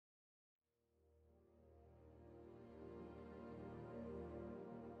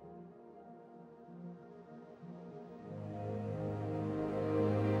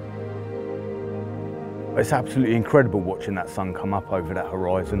It's absolutely incredible watching that sun come up over that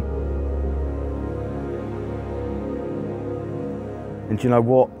horizon. And do you know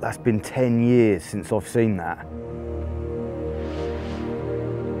what? That's been 10 years since I've seen that.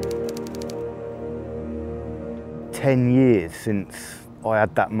 "10 years since I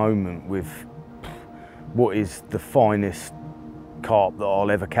had that moment with what is the finest carp that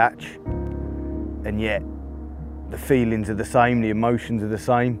I'll ever catch. And yet, the feelings are the same, the emotions are the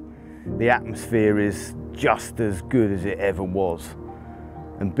same. The atmosphere is just as good as it ever was.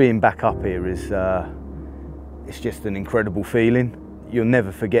 And being back up here is, it's just an incredible feeling. You'll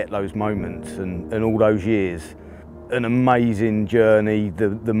never forget those moments and all those years. An amazing journey,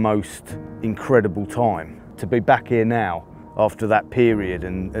 the most incredible time. To be back here now, after that period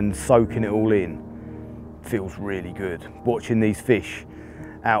and soaking it all in, feels really good. Watching these fish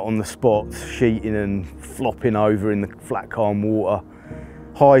out on the spots, sheeting and flopping over in the flat calm water.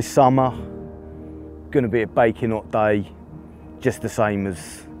 High summer, gonna be a baking hot day, just the same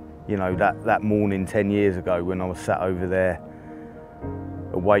as, you know, that morning 10 years ago when I was sat over there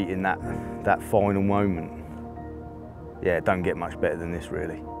awaiting that final moment. Yeah, it don't get much better than this,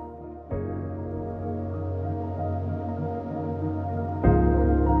 really.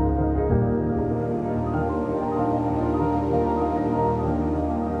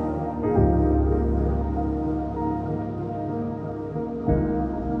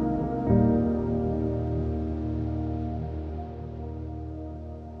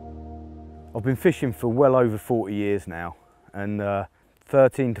 I've been fishing for well over 40 years now, and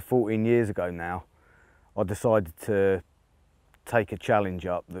 13 to 14 years ago now, I decided to take a challenge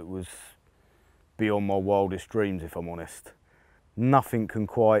up that was beyond my wildest dreams, if I'm honest. Nothing can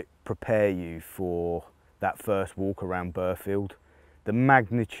quite prepare you for that first walk around Burghfield. The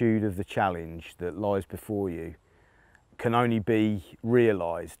magnitude of the challenge that lies before you can only be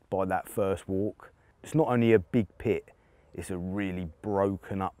realised by that first walk. It's not only a big pit, it's a really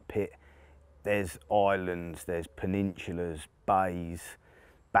broken up pit. There's islands, there's peninsulas, bays,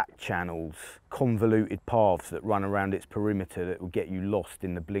 back channels, convoluted paths that run around its perimeter that will get you lost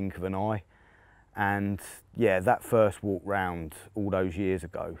in the blink of an eye. And yeah, that first walk round all those years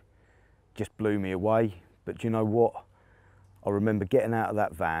ago just blew me away. But do you know what? I remember getting out of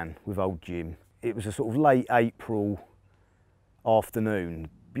that van with old Jim. It was a sort of late April afternoon,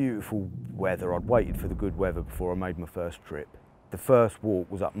 beautiful weather. I'd waited for the good weather before I made my first trip. The first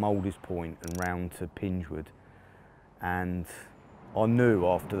walk was up Moulders Point and round to Pingewood, and I knew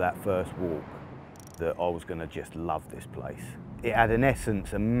after that first walk that I was going to just love this place. It had an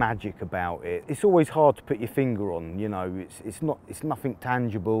essence, a magic about it. It's always hard to put your finger on, you know, it's nothing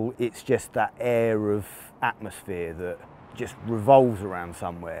tangible, it's just that air of atmosphere that just revolves around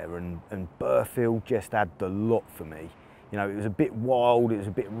somewhere, and Burghfield just had the lot for me. You know, it was a bit wild, it was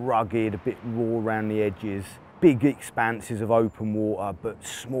a bit rugged, a bit raw around the edges. Big expanses of open water, but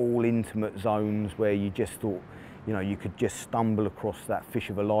small intimate zones where you just thought, you know, you could just stumble across that fish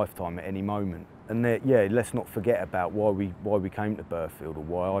of a lifetime at any moment. And there, yeah, let's not forget about why we came to Burghfield, or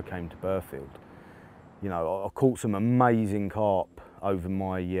why I came to Burghfield. You know, I caught some amazing carp over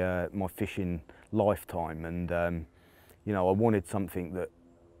my my fishing lifetime, and you know, I wanted something that,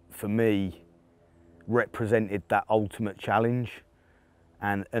 for me, represented that ultimate challenge.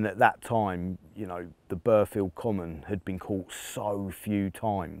 And at that time, you know, the Burghfield Common had been caught so few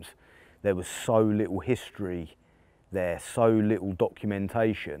times. There was so little history there, so little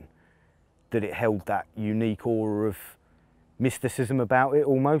documentation, that it held that unique aura of mysticism about it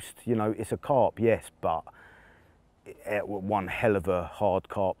almost. You know, it's a carp, yes, but it was one hell of a hard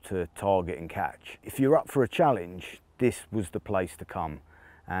carp to target and catch. If you're up for a challenge, this was the place to come.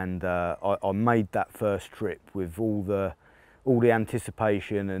 And I made that first trip with all the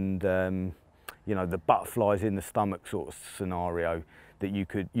anticipation and you know, the butterflies in the stomach sort of scenario that you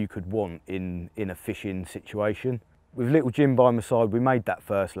could want in a fishing situation. With little Jim by my side, we made that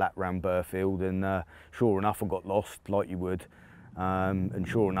first lap round Burghfield, and sure enough I got lost like you would, and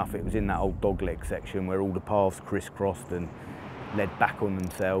sure enough it was in that old dogleg section where all the paths crisscrossed and led back on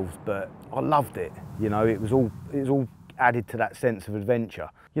themselves. But I loved it, you know, it was all added to that sense of adventure.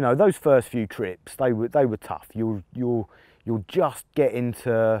 You know, those first few trips, they were tough. You're just getting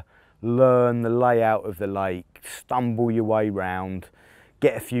to learn the layout of the lake, stumble your way round,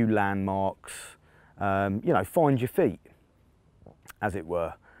 get a few landmarks, you know, find your feet, as it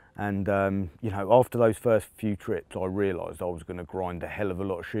were. And you know, after those first few trips, I realised I was going to grind a hell of a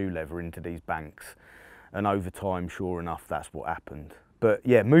lot of shoe leather into these banks. And over time, sure enough, that's what happened. But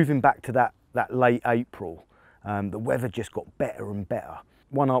yeah, moving back to that late April, the weather just got better and better.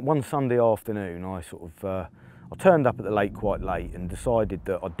 One Sunday afternoon, I turned up at the lake quite late and decided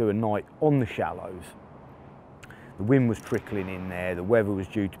that I'd do a night on the shallows The wind was trickling in there, the weather was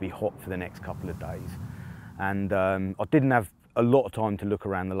due to be hot for the next couple of days. And I didn't have a lot of time to look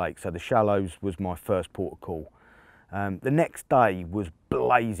around the lake, so the shallows was my first port of call. The next day was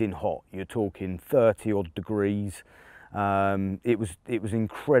blazing hot. You're talking 30 odd degrees. It was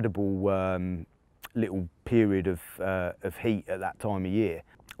incredible little period of heat at that time of year.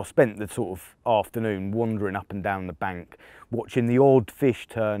 I spent the sort of afternoon wandering up and down the bank, watching the odd fish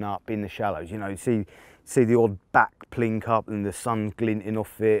turn up in the shallows. You know, you see the odd back plink up and the sun's glinting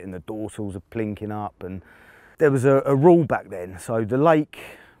off it and the dorsals are plinking up. And there was a rule back then. So the lake,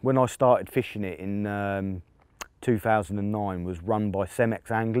 when I started fishing it in 2009, was run by Cemex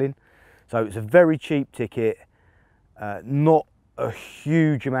Angling. So it's a very cheap ticket. Not a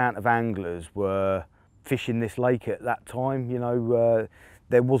huge amount of anglers were fishing this lake at that time. You know,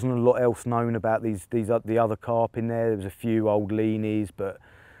 there wasn't a lot else known about the other carp in there. There was a few old leanies, but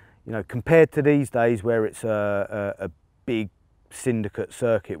you know, compared to these days where it's a big syndicate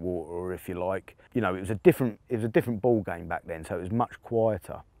circuit water, if you like, you know, it was a different ball game back then. So it was much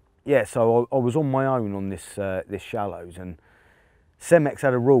quieter. Yeah, so I was on my own on this shallows, and Cemex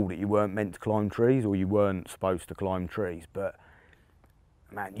had a rule that you weren't meant to climb trees, or you weren't supposed to climb trees, but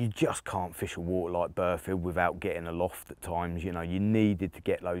man, you just can't fish a water like Burghfield without getting aloft at times. You know, you needed to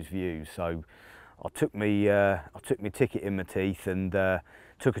get those views. So I took my ticket in my teeth and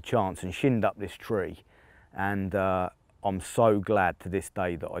took a chance and shinned up this tree. And I'm so glad to this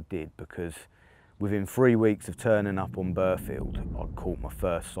day that I did, because within 3 weeks of turning up on Burghfield, I caught my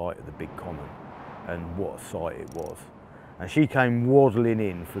first sight of the big common, and what a sight it was. And she came waddling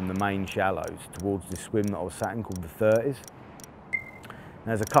in from the main shallows towards this swim that I was sat in called the 30s.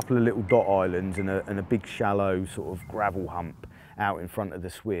 There's a couple of little dot islands and a big shallow sort of gravel hump out in front of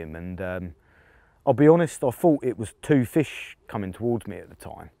the swim, and I'll be honest, I thought it was 2 fish coming towards me at the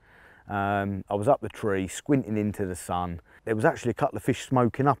time. I was up the tree, squinting into the sun. There was actually a couple of fish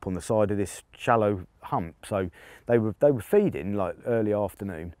smoking up on the side of this shallow hump, so they were feeding like early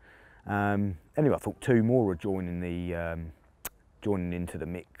afternoon. Anyway, I thought 2 more were joining into the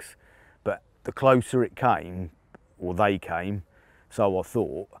mix, but the closer it came, or they came, so I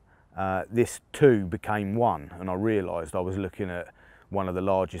thought, this 2 became 1, and I realised I was looking at one of the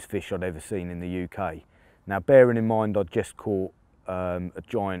largest fish I'd ever seen in the UK. Now, bearing in mind I'd just caught a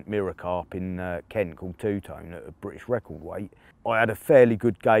giant mirror carp in Kent called two-tone at a British record weight, I had a fairly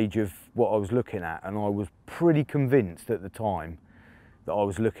good gauge of what I was looking at, and I was pretty convinced at the time that I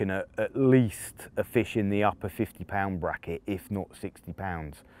was looking at least a fish in the upper 50-pound bracket, if not 60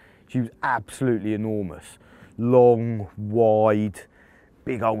 pounds. She was absolutely enormous. Long, wide,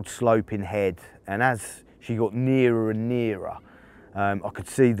 big old sloping head, and as she got nearer and nearer, I could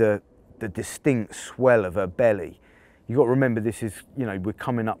see the distinct swell of her belly. You've got to remember, this is, you know, we're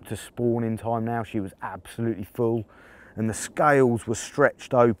coming up to spawning time now. She was absolutely full, and the scales were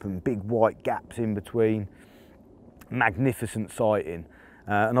stretched open, big white gaps in between. Magnificent sighting.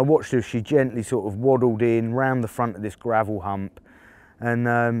 And I watched her as she gently sort of waddled in round the front of this gravel hump,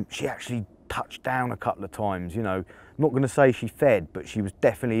 and she actually touched down a couple of times. You know, I'm not going to say she fed, but she was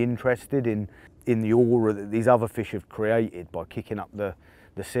definitely interested in the aura that these other fish have created by kicking up the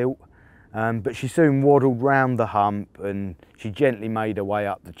silt. But she soon waddled round the hump, and she gently made her way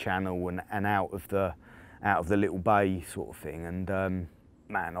up the channel and out of the little bay sort of thing. And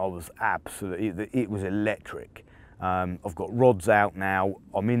man, I was absolutely, it was electric. I've got rods out now,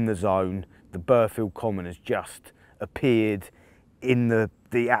 I'm in the zone. The Burghfield Common has just appeared in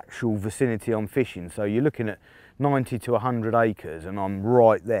the actual vicinity I'm fishing. So you're looking at 90 to 100 acres, and I'm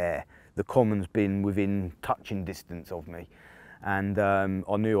right there. The common's been within touching distance of me, and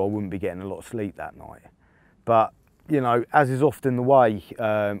I knew I wouldn't be getting a lot of sleep that night. But you know, as is often the way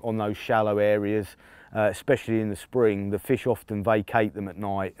on those shallow areas, especially in the spring, the fish often vacate them at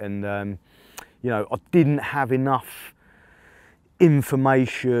night, and you know, I didn't have enough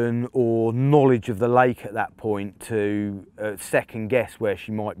information or knowledge of the lake at that point to second guess where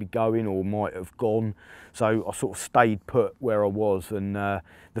she might be going or might have gone. So I sort of stayed put where I was, and the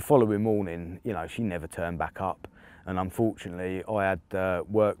following morning, you know, she never turned back up. And unfortunately, I had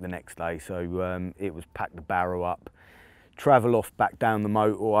work the next day, so it was pack the barrow up, travel off back down the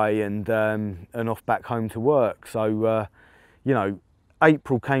motorway, and off back home to work. So, you know,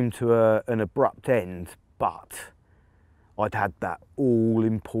 April came to an abrupt end, but I'd had that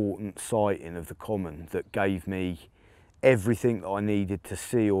all-important sighting of the common that gave me everything that I needed to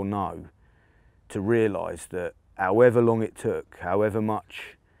see or know to realise that however long it took, however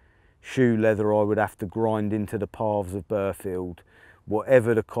much shoe leather I would have to grind into the paths of Burghfield,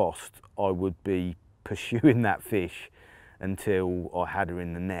 whatever the cost, I would be pursuing that fish until I had her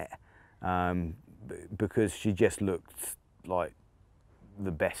in the net. because she just looked like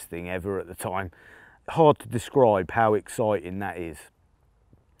the best thing ever at the time. Hard to describe how exciting that is.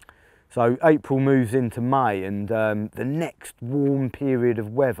 So April moves into May, and the next warm period of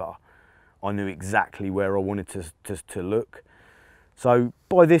weather, I knew exactly where I wanted to look. So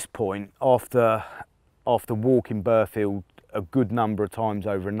by this point, after walking Burghfield a good number of times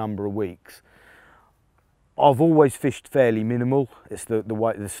over a number of weeks, I've always fished fairly minimal. It's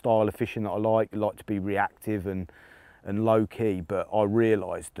the style of fishing that I like. I like to be reactive and low key, but I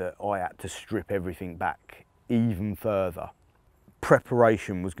realised that I had to strip everything back even further.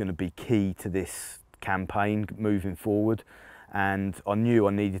 Preparation was going to be key to this campaign moving forward, and I knew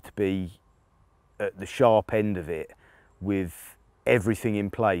I needed to be at the sharp end of it with everything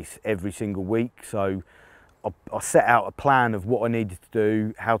in place every single week. So I set out a plan of what I needed to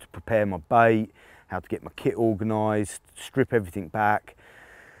do, how to prepare my bait, how to get my kit organised, strip everything back,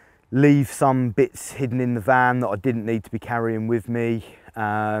 leave some bits hidden in the van that I didn't need to be carrying with me.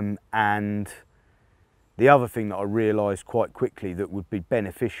 And the other thing that I realised quite quickly that would be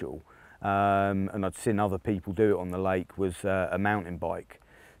beneficial, and I'd seen other people do it on the lake, was a mountain bike.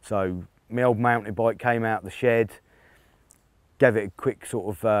 So my old mountain bike came out the shed, gave it a quick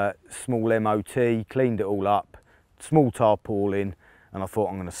sort of small MOT, cleaned it all up, small tarpaulin, and I thought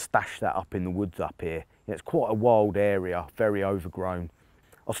I'm going to stash that up in the woods up here. Yeah, it's quite a wild area, very overgrown.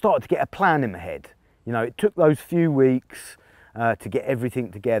 I started to get a plan in my head. You know, it took those few weeks to get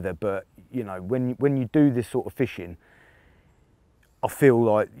everything together, but you know, when you do this sort of fishing, I feel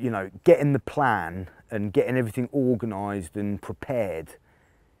like, you know, getting the plan and getting everything organised and prepared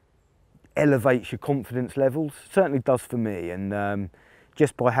elevates your confidence levels. Certainly does for me, and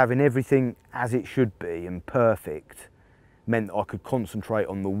just by having everything as it should be and perfect meant that I could concentrate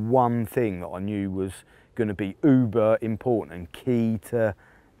on the one thing that I knew was going to be uber important and key to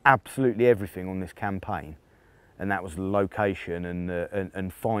absolutely everything on this campaign, and that was the location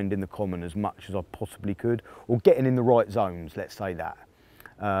and finding the common as much as I possibly could, or getting in the right zones, let's say that.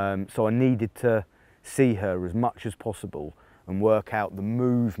 So I needed to see her as much as possible and work out the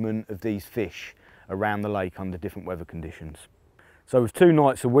movement of these fish around the lake under different weather conditions. So with 2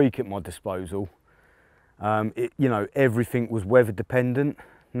 nights a week at my disposal, you know, everything was weather dependent.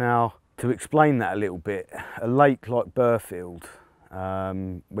 Now, to explain that a little bit, a lake like Burghfield,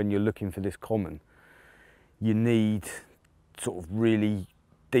 when you're looking for this common, you need sort of really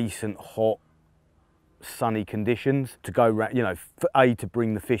decent, hot, sunny conditions to go around, you know, to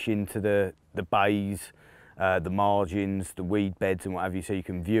bring the fish into the bays, the margins, the weed beds and what have you, so you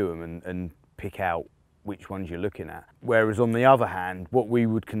can view them and pick out which ones you're looking at. Whereas on the other hand, what we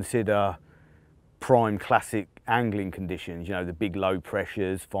would consider prime classic angling conditions, you know, the big low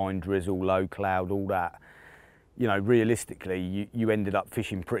pressures, fine drizzle, low cloud, all that, you know, realistically, you ended up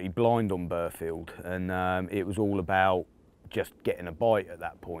fishing pretty blind on Burghfield, and it was all about just getting a bite at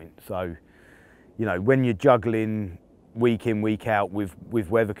that point. So, you know, when you're juggling week in, week out with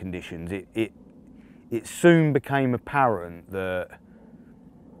weather conditions, it soon became apparent that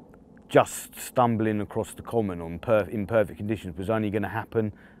just stumbling across the common in perfect conditions was only going to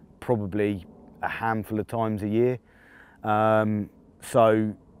happen probably a handful of times a year.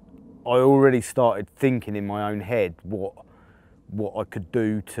 So I already started thinking in my own head what I could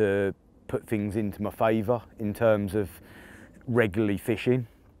do to put things into my favour in terms of regularly fishing.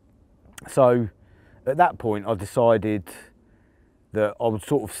 So at that point I decided that I would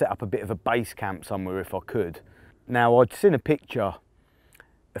sort of set up a bit of a base camp somewhere if I could. Now, I'd seen a picture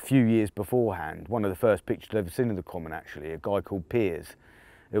a few years beforehand, one of the first pictures I'd ever seen of the common actually, a guy called Piers,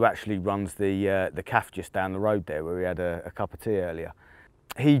 who actually runs the cafe just down the road there where we had a cup of tea earlier.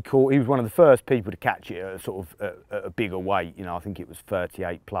 He was one of the first people to catch it at at a bigger weight, you know, I think it was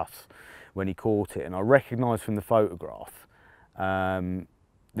 38 plus when he caught it, and I recognised from the photograph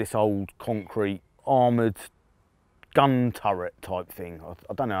this old concrete armoured gun turret type thing.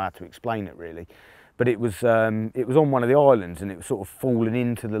 I don't know how to explain it really, but it was on one of the islands and it was sort of falling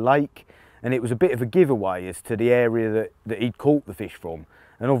into the lake, and it was a bit of a giveaway as to the area that he'd caught the fish from,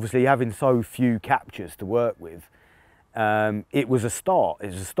 and obviously having so few captures to work with, it was a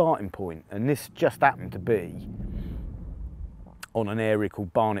starting point, and this just happened to be on an area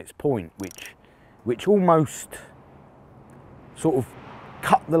called Barnett's Point, which almost sort of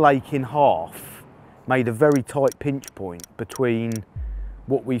cut the lake in half, made a very tight pinch point between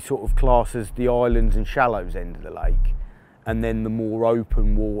what we sort of class as the islands and shallows end of the lake, and then the more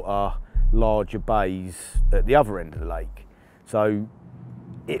open water, larger bays at the other end of the lake. So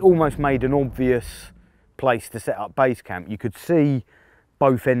it almost made an obvious place to set up base camp. You could see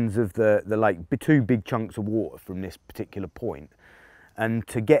both ends of the lake, 2 big chunks of water from this particular point, and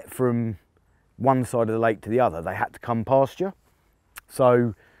to get from one side of the lake to the other, they had to come past you.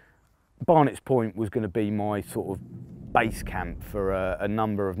 So Barnett's Point was going to be my sort of base camp for a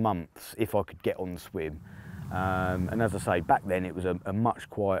number of months if I could get on the swim. And as I say, back then it was a much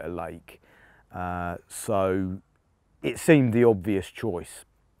quieter lake, so it seemed the obvious choice.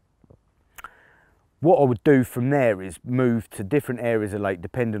 What I would do from there is move to different areas of the lake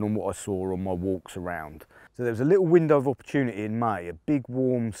depending on what I saw on my walks around. So there was a little window of opportunity in May, a big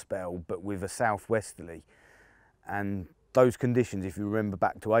warm spell but with a southwesterly, and those conditions, if you remember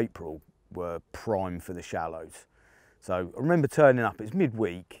back to April, were prime for the shallows. So I remember turning up, it's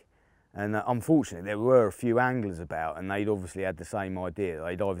midweek, and unfortunately there were a few anglers about, and they'd obviously had the same idea.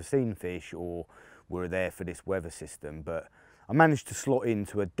 They'd either seen fish or were there for this weather system, but I managed to slot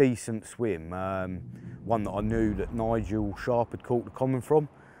into a decent swim, one that I knew that Nigel Sharp had caught the common from.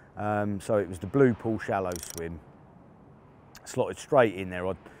 So it was the Blue Pool shallow swim. Slotted straight in there.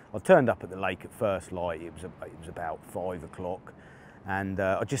 I turned up at the lake at first light. It was about 5 o'clock, and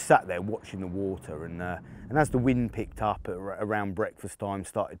I just sat there watching the water. And as the wind picked up around breakfast time,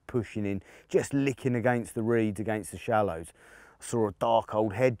 started pushing in, just licking against the reeds, against the shallows. I saw a dark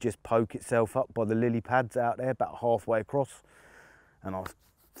old head just poke itself up by the lily pads out there, about halfway across. And I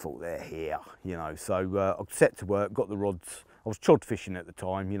thought, they're here, you know. So I set to work, got the rods. I was chod fishing at the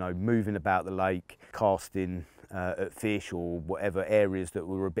time, you know, moving about the lake, casting at fish or whatever areas that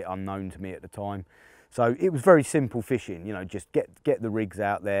were a bit unknown to me at the time. So it was very simple fishing, you know, just get the rigs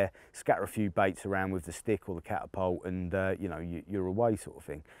out there, scatter a few baits around with the stick or the catapult, and you know, you're away, sort of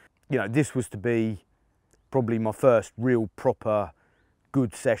thing. You know, this was to be probably my first real proper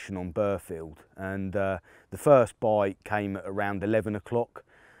good session on Burghfield, and the first bite came at around 11 o'clock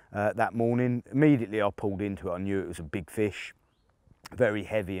that morning. Immediately I pulled into it. I knew it was a big fish, very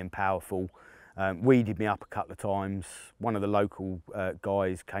heavy and powerful. Weeded me up a couple of times. One of the local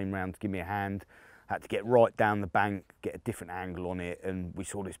guys came round to give me a hand. Had to get right down the bank, get a different angle on it, and we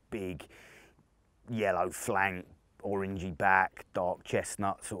saw this big yellow flank, orangey back, dark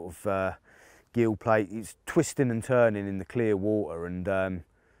chestnut sort of gill plate. It's twisting and turning in the clear water, and I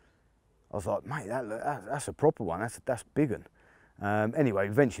was like, mate, that's a proper one. That's big one. Anyway,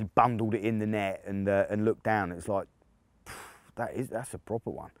 eventually bundled it in the net and looked down. It's like, that's a proper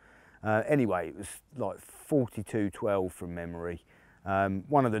one. Anyway, it was like 42-12 from memory.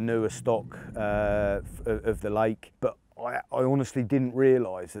 One of the newer stock of the lake, but I honestly didn't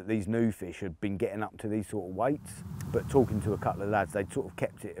realise that these new fish had been getting up to these sort of weights. But talking to a couple of lads, they'd sort of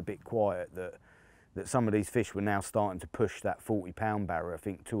kept it a bit quiet, that some of these fish were now starting to push that 40-pound barrier, I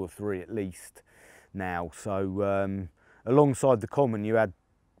think 2 or 3 at least now. So alongside the common, you had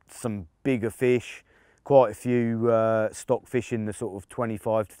some bigger fish, quite a few stock fish in the sort of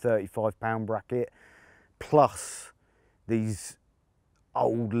 25 to 35-pound bracket, plus these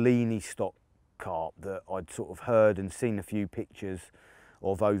old leany stock carp that I'd sort of heard and seen a few pictures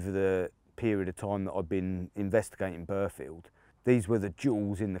of over the period of time that I've been investigating Burghfield. These were the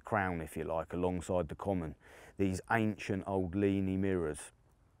jewels in the crown, if you like, alongside the common. These ancient old leany mirrors,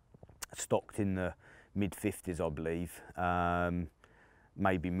 stocked in the mid-50s, I believe.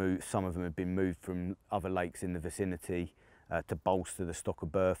 Maybe moved, some of them had been moved from other lakes in the vicinity to bolster the stock of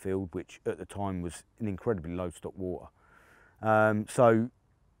Burghfield, which at the time was an incredibly low stock water. So,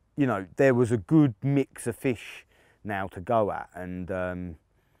 you know, there was a good mix of fish now to go at, and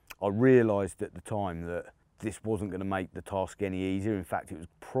I realised at the time that this wasn't going to make the task any easier. In fact, it was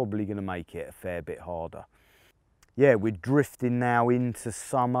probably going to make it a fair bit harder. Yeah, we're drifting now into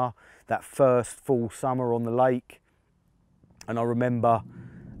summer, that first full summer on the lake, and I remember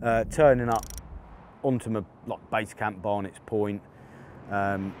turning up onto my base camp, Barnett's Point.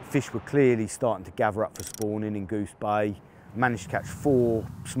 Fish were clearly starting to gather up for spawning in Goose Bay. Managed to catch 4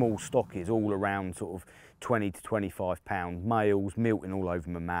 small stockies, all around sort of 20 to 25 pound males, milting all over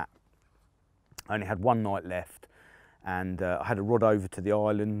my mat. I only had one night left, and I had a rod over to the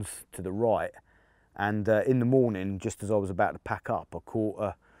islands to the right, and in the morning, just as I was about to pack up, I caught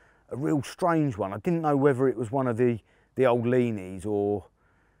a real strange one. I didn't know whether it was one of the old leanies, or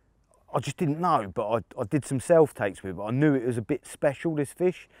I just didn't know, but I did some self-takes with it. I knew it was a bit special, this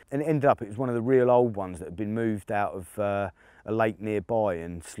fish, and it ended up, it was one of the real old ones that had been moved out of a lake nearby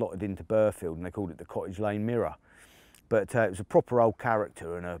and slotted into Burghfield, and they called it the Cottage Lane Mirror. But it was a proper old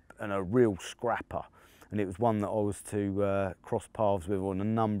character and a real scrapper, and it was one that I was to cross paths with on a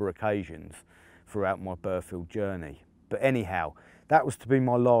number of occasions throughout my Burghfield journey. But anyhow, that was to be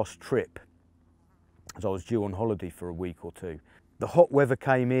my last trip, as I was due on holiday for a week or two. The hot weather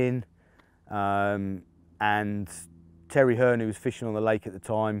came in, and Terry Hearn, who was fishing on the lake at the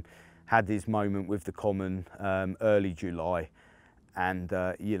time, had his moment with the common early July, and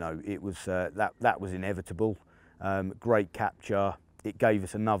you know, it was that was inevitable. Great capture. It gave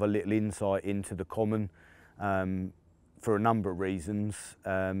us another little insight into the common for a number of reasons,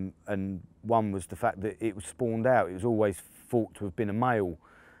 and one was the fact that it was spawned out. It was always thought to have been a male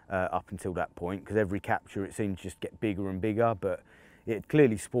up until that point, because every capture it seemed to just get bigger and bigger, but it had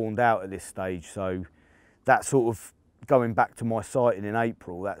clearly spawned out at this stage. So that sort of, going back to my sighting in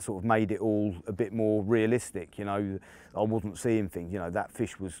April, that sort of made it all a bit more realistic. You know, I wasn't seeing things. You know, that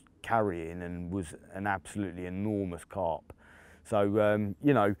fish was carrying and was an absolutely enormous carp. So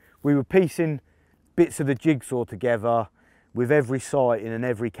you know, we were piecing bits of the jigsaw together with every sighting and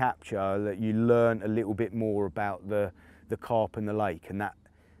every capture, that you learn a little bit more about the carp and the lake, and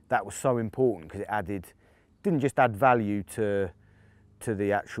that was so important, because it didn't just add value to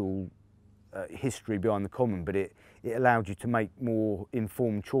the actual history behind the common, but it allowed you to make more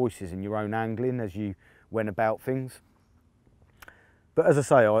informed choices in your own angling as you went about things. But as I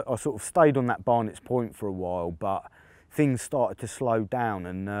say, I sort of stayed on that Barnett's Point for a while, but things started to slow down,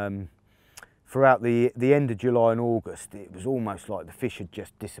 and throughout the end of July and August, it was almost like the fish had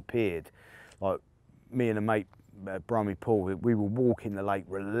just disappeared. Like, me and a mate, Brummy Paul, we were walking the lake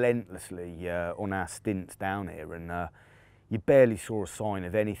relentlessly on our stints down here, and you barely saw a sign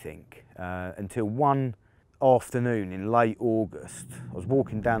of anything until one afternoon in late August. I was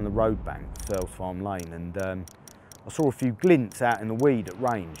walking down the road bank, Searles Farm Lane, and I saw a few glints out in the weed at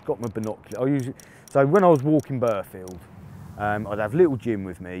range. Got my binocular. So when I was walking Burghfield, I'd have little Jim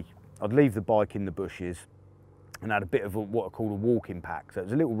with me. I'd leave the bike in the bushes and had a bit of what I call a walking pack. So it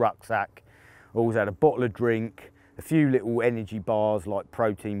was a little rucksack. I always had a bottle of drink, a few little energy bars like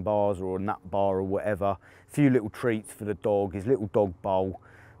protein bars or a nut bar or whatever, a few little treats for the dog, his little dog bowl,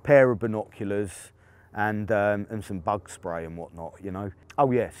 pair of binoculars, and some bug spray and whatnot, you know.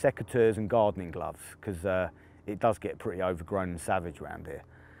 Oh yeah, secateurs and gardening gloves, because it does get pretty overgrown and savage around here.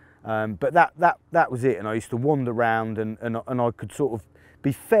 But that was it, and I used to wander around, and I could sort of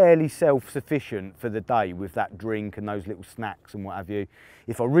be fairly self-sufficient for the day with that drink and those little snacks and what have you.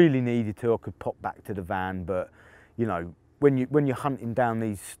 If I really needed to, I could pop back to the van. But you know, when you're hunting down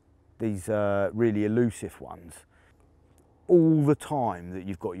these really elusive ones, all the time that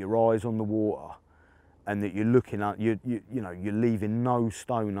you've got your eyes on the water and that you're looking at, you know, you're leaving no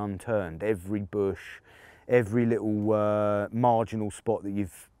stone unturned. Every bush, every little marginal spot that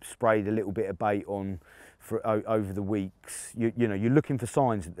you've sprayed a little bit of bait on for over the weeks, you know, you're looking for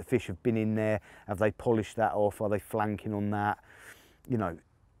signs that the fish have been in there. Have they polished that off? Are they flanking on that? You know,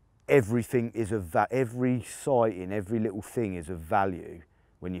 everything is of that. Every sighting, every little thing is of value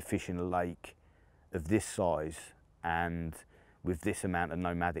when you're fishing a lake of this size and with this amount of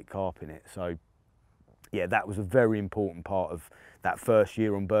nomadic carp in it. So yeah, that was a very important part of that first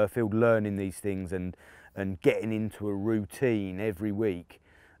year on Burghfield, learning these things and getting into a routine every week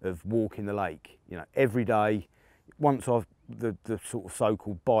of walking the lake. You know, every day, once the sort of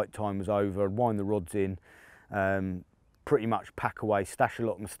so-called bite time was over, I'd wind the rods in, pretty much pack away, stash a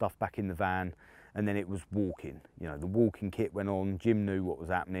lot of my stuff back in the van, and then it was walking. You know, the walking kit went on. Jim knew what was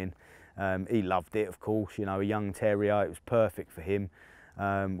happening. He loved it, of course. You know, a young terrier, it was perfect for him.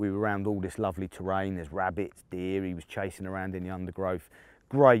 We were around all this lovely terrain. There's rabbits, deer. He was chasing around in the undergrowth.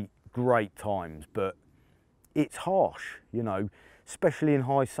 Great times, but it's harsh, you know, especially in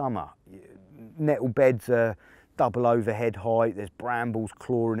high summer. Nettle beds are double overhead height. There's brambles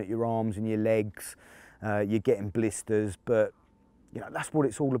clawing at your arms and your legs. You're getting blisters, but you know, that's what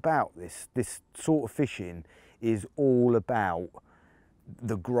it's all about. This sort of fishing is all about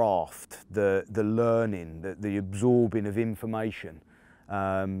the graft, the learning, the absorbing of information.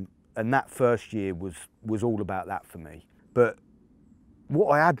 And that first year was all about that for me. But what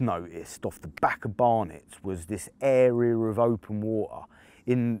I had noticed off the back of Barnett's was this area of open water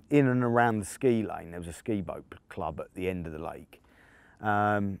in and around the ski lane. There was a ski boat club at the end of the lake.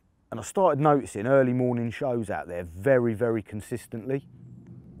 And I started noticing early morning shows out there very consistently.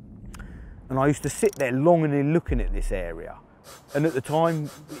 And I used to sit there longingly looking at this area. And at the time,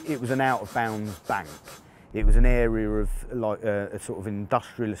 it was an out of bounds bank. It was an area of like a sort of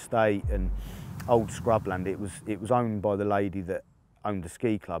industrial estate and old scrubland. It was owned by the lady that owned the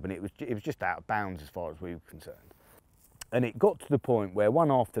ski club, and it was just out of bounds as far as we were concerned. And it got to the point where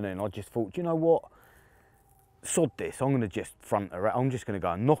one afternoon I just thought, you know what, sod this, I'm going to just front her out. I'm just going to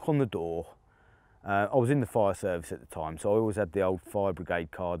go and knock on the door. I was in the fire service at the time, so I always had the old fire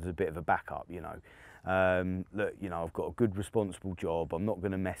brigade card as a bit of a backup, you know. Look, you know, I've got a good responsible job, I'm not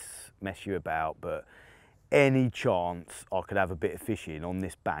going to mess you about, but any chance I could have a bit of fishing on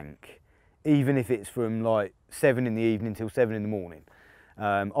this bank, even if it's from like 7 in the evening till 7 in the morning,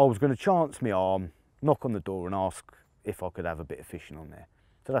 I was going to chance my arm, knock on the door and ask if I could have a bit of fishing on there.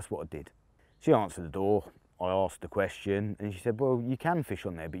 So that's what I did. She answered the door, I asked the question, and she said, well, you can fish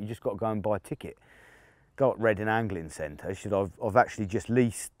on there, but you just got to go and buy a ticket. Go at Reading Angling Centre. She said, I've actually just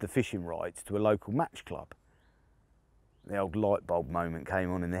leased the fishing rights to a local match club. The old light bulb moment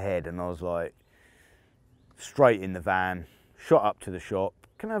came on in the head, and I was like, straight in the van, shot up to the shop.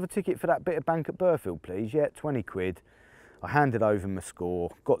 Can I have a ticket for that bit of bank at Burghfield, please? Yeah, 20 quid. I handed over my score,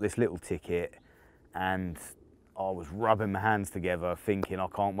 got this little ticket, and I was rubbing my hands together thinking I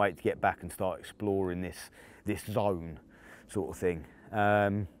can't wait to get back and start exploring this zone sort of thing.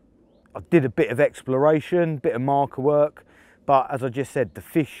 I did a bit of exploration, bit of marker work, but as I just said, the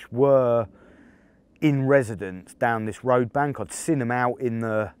fish were in residence down this road bank. I'd seen them out in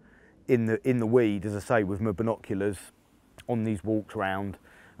the weed, as I say, with my binoculars on these walks round,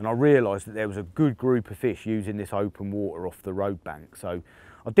 and I realised that there was a good group of fish using this open water off the road bank. So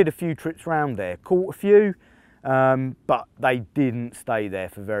I did a few trips round there, caught a few, but they didn't stay there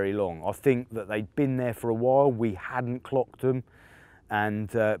for very long. I think that they'd been there for a while, we hadn't clocked them, and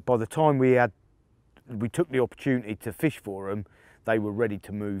by the time we took the opportunity to fish for them, they were ready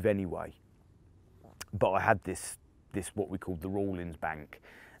to move anyway. But I had this what we called the Rawlins Bank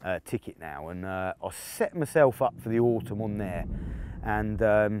ticket now, and I set myself up for the autumn on there,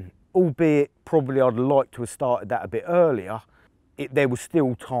 and albeit probably I'd like to have started that a bit earlier, there was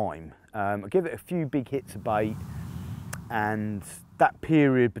still time. I gave it a few big hits of bait, and that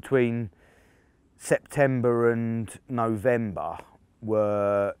period between September and November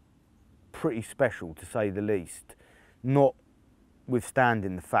were pretty special, to say the least,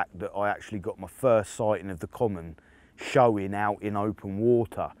 notwithstanding the fact that I actually got my first sighting of the common showing out in open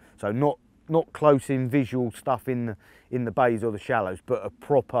water. So not close in visual stuff in the bays or the shallows, but a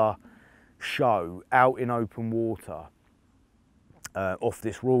proper show out in open water off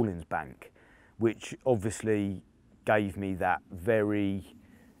this Rawlins Bank, which obviously gave me that very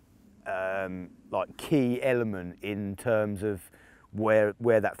like key element in terms of where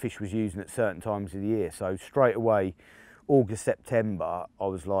that fish was using at certain times of the year. So straight away, August, September, I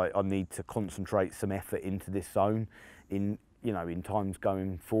was like, I need to concentrate some effort into this zone in times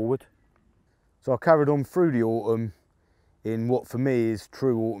going forward. So I carried on through the autumn in what for me is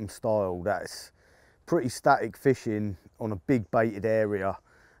true autumn style. That's pretty static fishing on a big baited area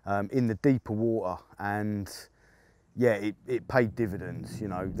in the deeper water, and yeah, it paid dividends. You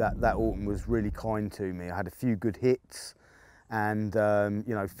know, that autumn was really kind to me. I had a few good hits, and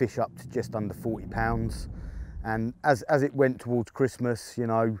fish up to just under 40 pounds. And as it went towards Christmas,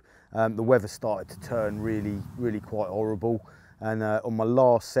 the weather started to turn really quite horrible. And on my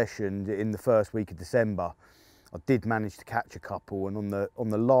last session in the first week of December, I did manage to catch a couple. And on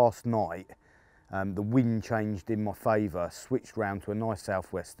the last night, the wind changed in my favour, switched round to a nice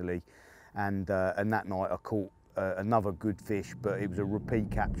southwesterly, and that night I caught another good fish, but it was a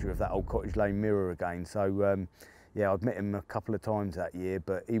repeat capture of that old Cottage Lane mirror again. So yeah, I'd met him a couple of times that year,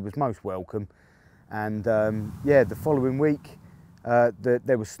 but he was most welcome. And yeah, the following week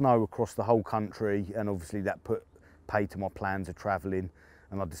there was snow across the whole country, and obviously that put paid to my plans of travelling,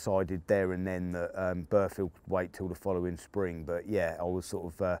 and I decided there and then that Burghfield could wait till the following spring. But yeah, I was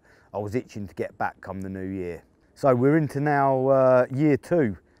I was itching to get back come the new year. So we're into now year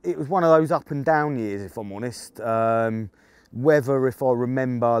 2. It was one of those up and down years, if I'm honest. Weather, if I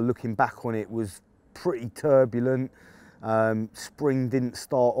remember looking back on it, was pretty turbulent. Spring didn't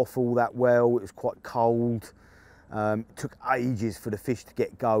start off all that well. It was quite cold. It took ages for the fish to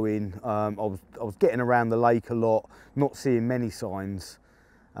get going. I was getting around the lake a lot, not seeing many signs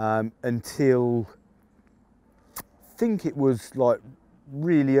until I think it was like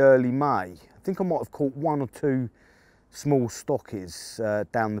really early May. I think I might have caught 1 or 2 small stockies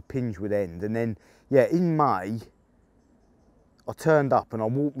down the Pingewood end, and then yeah, in May I turned up and I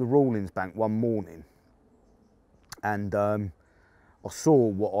walked the Rawlins Bank one morning, and I saw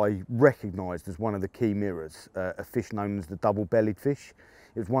what I recognised as one of the key mirrors, a fish known as the double-bellied fish.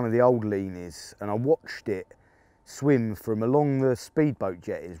 It was one of the old leanies, and I watched it swim from along the speedboat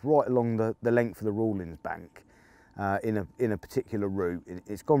jetties right along the length of the Rawlins Bank in a particular route.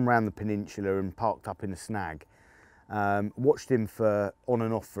 It's gone round the peninsula and parked up in a snag. Watched him for on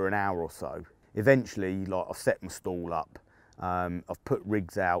and off for an hour or so. Eventually, like, I've set my stall up. I've put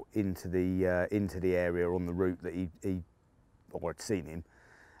rigs out into the area on the route that I'd seen him,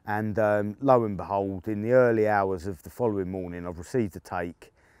 and lo and behold, in the early hours of the following morning, I've received a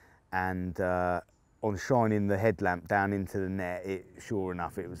take, and on shining the headlamp down into the net, sure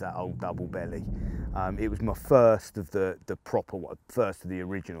enough, it was that old double belly. It was my first of the proper one, first of the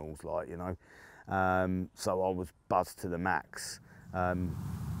originals, like, you know. So I was buzzed to the max.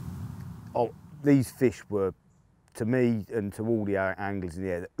 These fish were to me and to all the anglers in the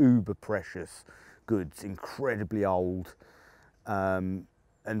area, they're uber precious goods, incredibly old.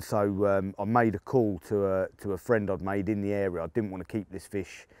 And so I made a call to a friend I'd made in the area. I didn't want to keep this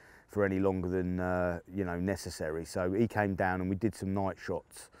fish for any longer than you know, necessary. So he came down and we did some night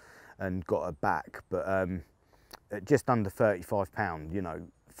shots and got her back. But at just under 35 pound, you know,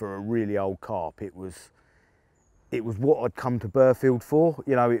 for a really old carp, it was what I'd come to Burghfield for.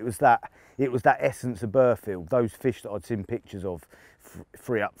 You know, it was that essence of Burghfield. Those fish that I'd seen pictures of,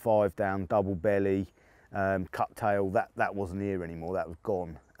 3 up, 5 down, double belly, cut tail, that wasn't here anymore, that was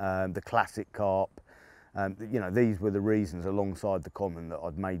gone. The classic carp, you know, these were the reasons alongside the common that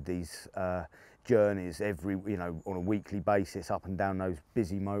I'd made these journeys you know, on a weekly basis up and down those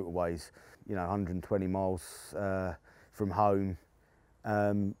busy motorways, you know, 120 miles from home.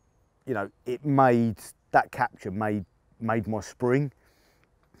 You know, that capture made my spring.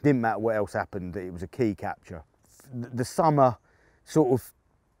 Didn't matter what else happened, it was a key capture. The summer sort of,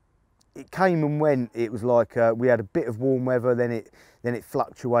 it came and went. It was like we had a bit of warm weather, then it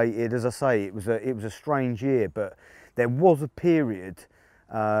fluctuated. As I say, it was a strange year, but there was a period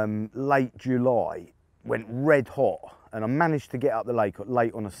late July went red hot, and I managed to get up the lake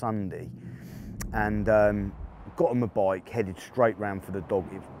late on a Sunday, and got on my bike, headed straight round for the dog.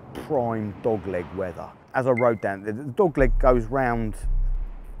 It was prime dogleg weather. As I rode down, the dogleg goes round,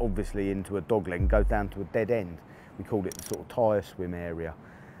 obviously, into a dogleg and goes down to a dead end. We called it the sort of tyre swim area.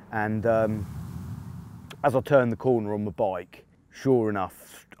 And as I turned the corner on my bike, sure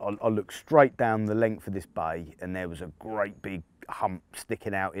enough, I looked straight down the length of this bay, and there was a great big hump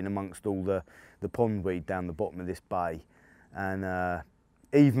sticking out in amongst all the pondweed down the bottom of this bay. And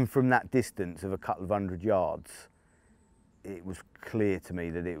even from that distance of a couple of 100 yards, it was clear to me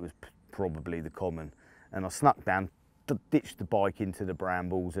that it was probably the common. And I snuck down, ditched the bike into the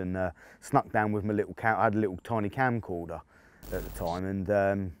brambles, and snuck down with my little I had a little tiny camcorder at the time,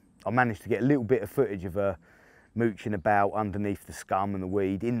 and I managed to get a little bit of footage of her mooching about underneath the scum and the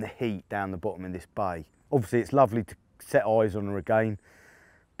weed in the heat down the bottom of this bay. Obviously it's lovely to set eyes on her again,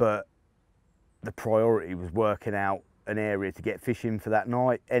 but the priority was working out an area to get fishing for that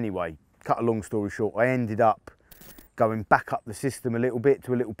night. Anyway, cut a long story short, I ended up going back up the system a little bit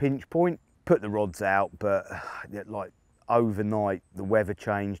to a little pinch point, put the rods out, but like overnight the weather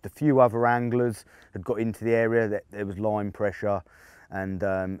changed. A few other anglers had got into the area, that there was line pressure, and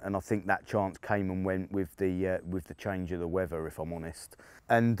I think that chance came and went with the change of the weather, if I'm honest.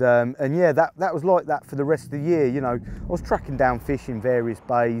 And yeah, that was like that for the rest of the year. You know, I was tracking down fish in various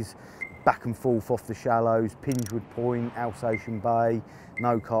bays, back and forth off the shallows, Pingewood Point, Alsatian Bay,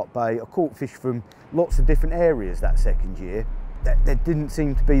 No Carp Bay. I caught fish from lots of different areas that second year. There didn't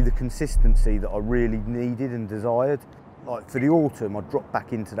seem to be the consistency that I really needed and desired. Like for the autumn, I dropped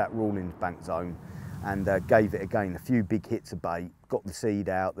back into that Rawlins Bank zone and gave it again a few big hits of bait, got the seed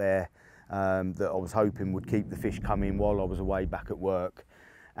out there that I was hoping would keep the fish coming while I was away back at work.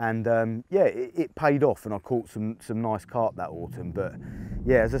 And yeah, it paid off, and I caught some nice carp that autumn. But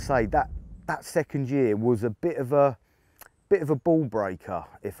yeah, as I say, that second year was a bit of a ball breaker,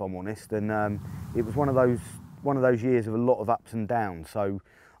 if I'm honest, and it was one of those years of a lot of ups and downs. So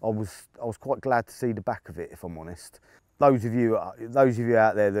I was quite glad to see the back of it, if I'm honest. Those of you out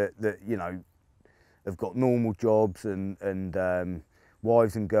there that you know have got normal jobs and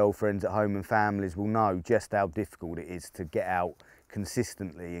wives and girlfriends at home and families will know just how difficult it is to get out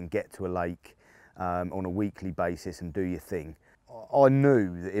consistently and get to a lake on a weekly basis and do your thing. I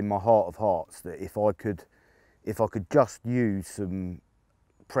knew that in my heart of hearts that if I could just use some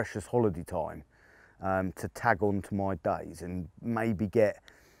precious holiday time to tag on to my days and maybe get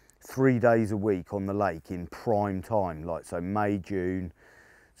 3 days a week on the lake in prime time, like so May, June,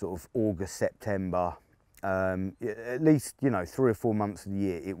 sort of August, September, at least, you know, 3 or 4 months of the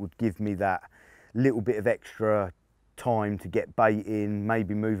year, it would give me that little bit of extra time to get bait in,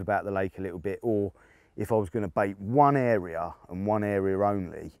 maybe move about the lake a little bit, or if I was going to bait one area and one area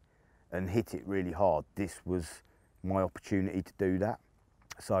only and hit it really hard, this was my opportunity to do that.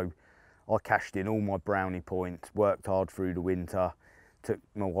 So I cashed in all my brownie points, worked hard through the winter, took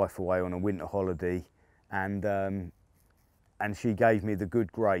my wife away on a winter holiday, and she gave me the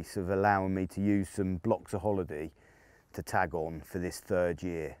good grace of allowing me to use some blocks of holiday to tag on for this third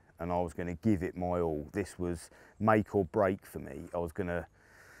year, and I was going to give it my all. This was make or break for me. I was going to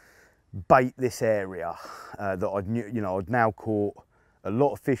bait this area that I'd now caught a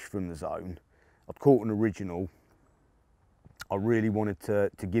lot of fish from the zone. I'd caught an original. I really wanted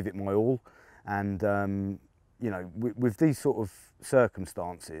to give it my all, and you know, with these sort of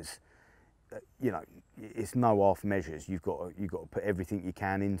circumstances, you know, it's no half measures. You've got to put everything you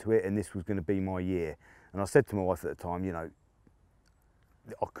can into it, and this was going to be my year. And I said to my wife at the time, you know,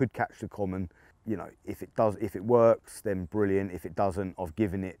 I could catch the common, you know, if it works, then brilliant. If it doesn't, I've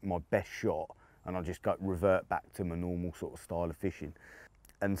given it my best shot, and I'll just revert back to my normal sort of style of fishing.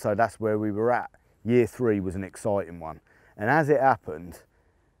 And so that's where we were at. Year 3 was an exciting one. And as it happened,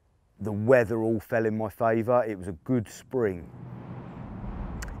 the weather all fell in my favour. It was a good spring.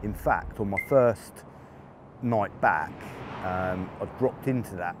 In fact, on my first night back, I dropped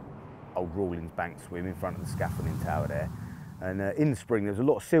into that old Rawlins bank swim in front of the scaffolding tower there. And in the spring, there was a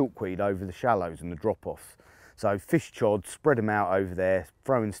lot of silkweed over the shallows and the drop-offs. So fish chod, spread them out over there,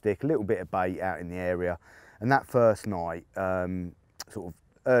 throwing stick, a little bit of bait out in the area. And that first night, sort of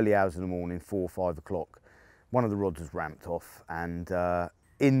early hours of the morning, 4 or 5 o'clock, one of the rods was ramped off, and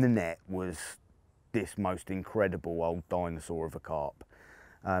in the net was this most incredible old dinosaur of a carp.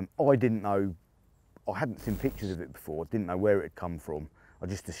 I didn't know, I hadn't seen pictures of it before, didn't know where it had come from. I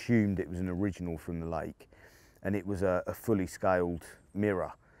just assumed it was an original from the lake, and it was a fully scaled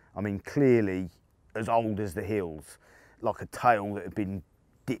mirror. I mean, clearly as old as the hills, like a tail that had been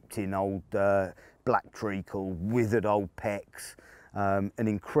dipped in old black treacle, withered old pecs, an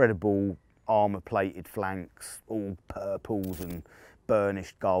incredible armour-plated flanks, all purples and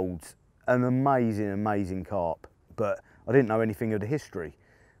burnished golds. An amazing, amazing carp. But I didn't know anything of the history,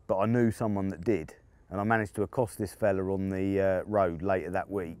 but I knew someone that did. And I managed to accost this fella on the road later that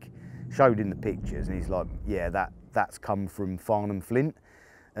week, showed him the pictures, and he's like, yeah, that's come from Farnham Flint.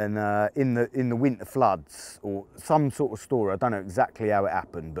 And in the winter floods, or some sort of story, I don't know exactly how it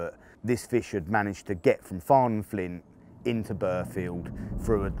happened, but this fish had managed to get from Farnham Flint into Burghfield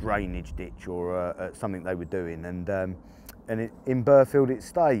through a drainage ditch or something they were doing, and in Burghfield it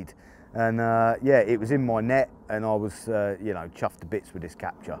stayed. And yeah, it was in my net, and I was you know, chuffed to bits with this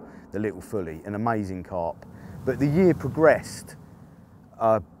capture, the little fully, an amazing carp. But the year progressed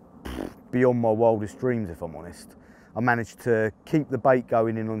beyond my wildest dreams, if I'm honest. I managed to keep the bait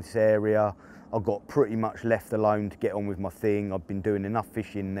going in on this area. I got pretty much left alone to get on with my thing. I'd been doing enough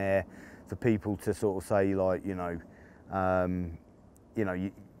fishing there for people to sort of say, like, you know,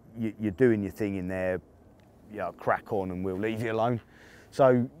 you're doing your thing in there, you know, crack on and we'll leave you alone.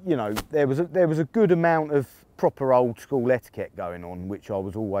 So, you know, there was a good amount of proper old school etiquette going on, which I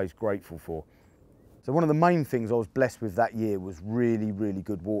was always grateful for. So one of the main things I was blessed with that year was really, really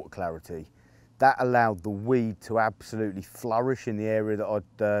good water clarity. That allowed the weed to absolutely flourish in the area that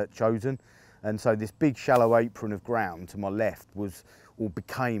I'd chosen. And so this big shallow apron of ground to my left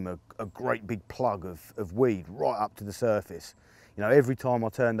became a great big plug of weed right up to the surface. You know, every time I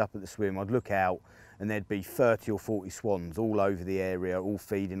turned up at the swim, I'd look out and there'd be 30 or 40 swans all over the area, all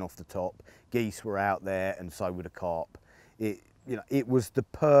feeding off the top. Geese were out there, and so were the carp. You know, it was the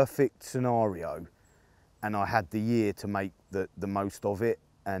perfect scenario, and I had the year to make the most of it.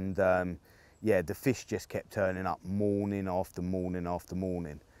 And yeah, the fish just kept turning up morning after morning after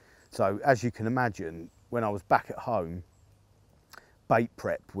morning. So as you can imagine, when I was back at home, bait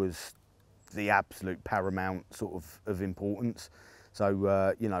prep was the absolute paramount sort of importance.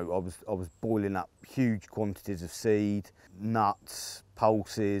 So you know, I was boiling up huge quantities of seed, nuts,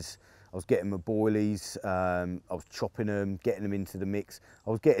 pulses. I was getting my boilies, I was chopping them, getting them into the mix. I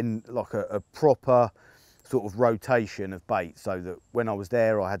was getting like a proper sort of rotation of bait, so that when I was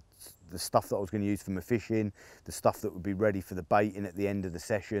there, I had the stuff that I was going to use for my fishing, the stuff that would be ready for the baiting at the end of the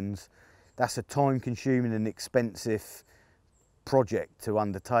sessions. That's a time-consuming and expensive project to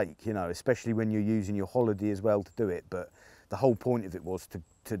undertake, you know, especially when you're using your holiday as well to do it. But the whole point of it was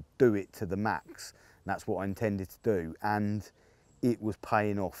to do it to the max. And that's what I intended to do, and it was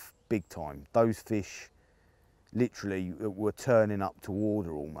paying off big time. Those fish literally were turning up to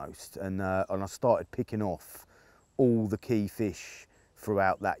order almost, and I started picking off all the key fish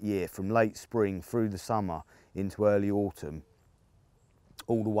throughout that year, from late spring through the summer into early autumn.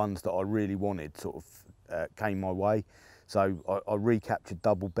 All the ones that I really wanted sort of came my way. So I recaptured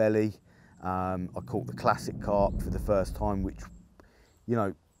double belly. I caught the classic carp for the first time, which, you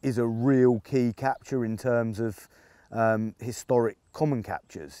know, is a real key capture in terms of historic common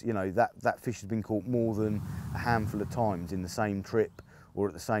captures. You know, that fish has been caught more than a handful of times in the same trip or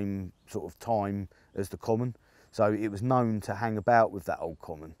at the same sort of time as the common. So it was known to hang about with that old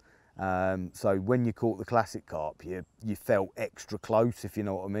common. So when you caught the classic carp, you felt extra close, if you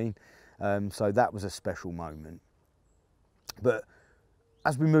know what I mean. So that was a special moment. But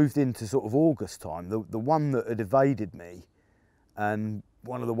as we moved into sort of August time, the one that had evaded me, and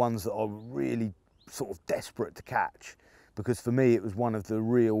one of the ones that I was really sort of desperate to catch, because for me it was one of the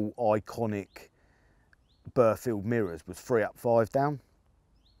real iconic Burghfield mirrors, was 3 up 5 down.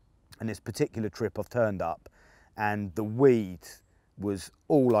 And this particular trip I've turned up, and the weed was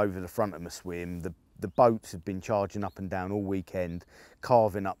all over the front of my swim. the boats had been charging up and down all weekend,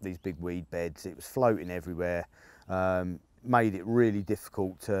 carving up these big weed beds. It was floating everywhere. Made it really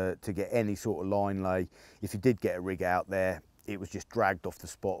difficult to get any sort of line lay. If you did get a rig out there, it was just dragged off the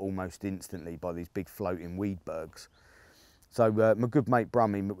spot almost instantly by these big floating weed bergs. So my good mate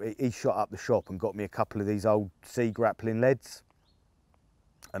Brummy, he shot up the shop and got me a couple of these old sea grappling leads.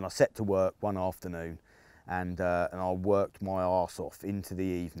 And I set to work one afternoon and I worked my arse off into the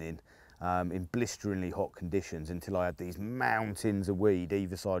evening in blisteringly hot conditions until I had these mountains of weed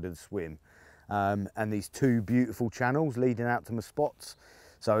either side of the swim. And these two beautiful channels leading out to my spots.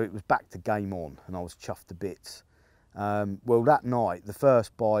 So it was back to game on and I was chuffed to bits. Well, that night, the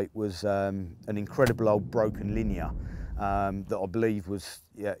first bite was an incredible old broken linear that I believe was,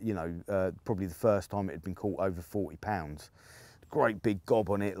 probably the first time it had been caught over 40 pounds. Great big gob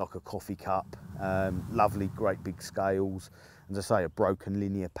on it, like a coffee cup. Lovely, great big scales. As I say, a broken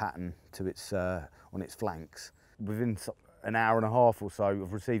linear pattern to its on its flanks. Within an hour and a half or so,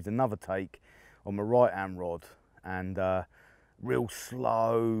 I've received another take on my right hand rod and real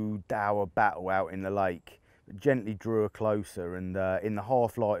slow dour battle out in the lake. It gently drew her closer and in the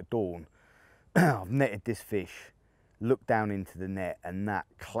half light of dawn I've netted this fish, looked down into the net and that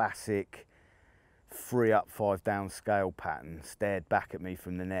classic 3 up 5 down scale pattern stared back at me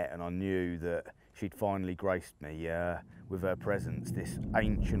from the net and I knew that she'd finally graced me with her presence, this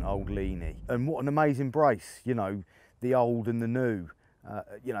ancient old leanie. And what an amazing brace, you know, the old and the new.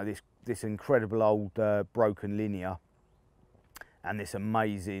 This incredible old broken linear and this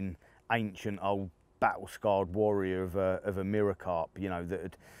amazing ancient old battle-scarred warrior of a mirror carp, you know, that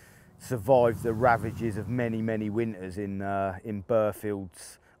had survived the ravages of many winters in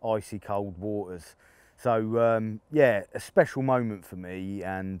Burghfield's icy cold waters. So yeah, a special moment for me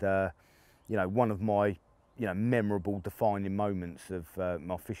and one of my memorable defining moments of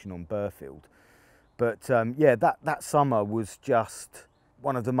my fishing on Burghfield. But yeah, that summer was just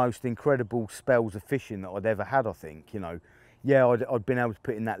one of the most incredible spells of fishing that I'd ever had, I think. Yeah, I'd been able to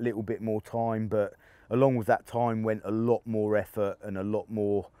put in that little bit more time, but along with that time went a lot more effort and a lot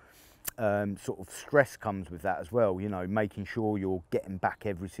more sort of stress comes with that as well, making sure you're getting back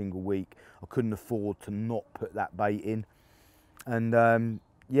every single week. I couldn't afford to not put that bait in. And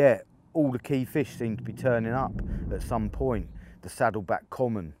yeah, all the key fish seemed to be turning up at some point. The Saddleback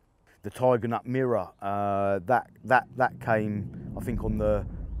Common, the Tiger Nut Mirror, that came, I think, on the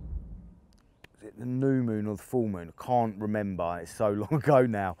new moon or the full moon. I can't remember, it's so long ago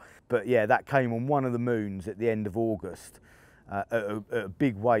now. But yeah, that came on one of the moons at the end of August, at a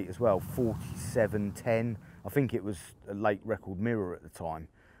big weight as well, 47.10. I think it was a late record mirror at the time.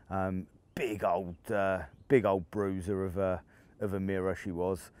 Big old bruiser of a mirror she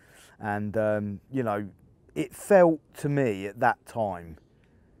was. And it felt to me at that time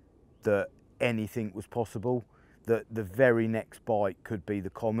that anything was possible, that the very next bite could be the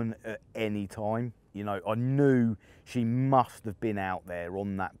common at any time. I knew she must have been out there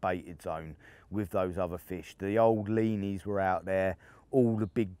on that baited zone with those other fish. The old leanies were out there, all the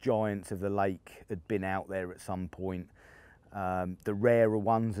big giants of the lake had been out there at some point, the rarer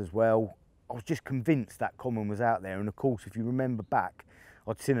ones as well. I was just convinced that common was out there. And of course, if you remember back,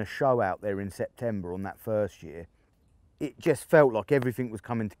 I'd seen a show out there in September on that first year. It just felt like everything was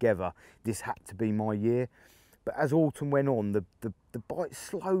coming together. This had to be my year. But as autumn went on, the bite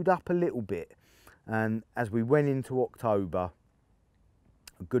slowed up a little bit. And as we went into October,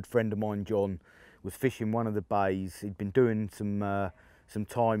 a good friend of mine, John, was fishing one of the bays. He'd been doing some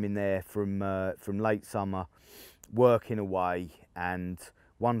time in there from late summer, working away. And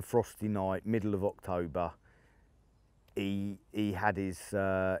one frosty night, middle of October, he had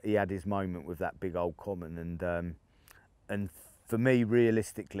his moment with that big old common. And for me,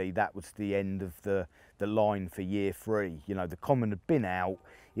 realistically, that was the end of the line for year 3. The common had been out.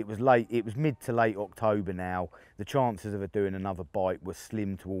 It was mid to late October now. The chances of her doing another bite were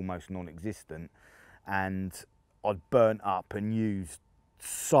slim to almost non-existent. And I'd burnt up and used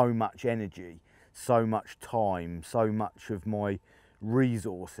so much energy, so much time, so much of my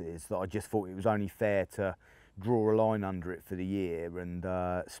resources that I just thought it was only fair to draw a line under it for the year and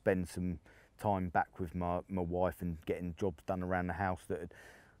spend some time back with my wife and getting jobs done around the house that had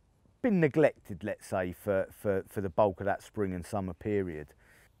been neglected, let's say, for the bulk of that spring and summer period.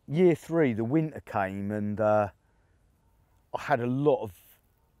 Year 3, the winter came, and I had a lot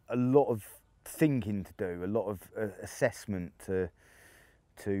of thinking to do, a lot of assessment to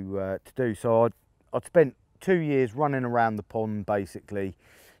do. So I'd spent 2 years running around the pond, basically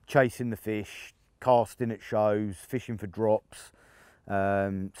chasing the fish, casting at shows, fishing for drops,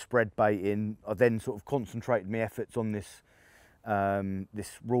 spread baiting. I then sort of concentrated my efforts on this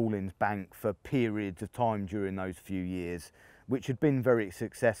this Rawlins bank for periods of time during those few years, which had been very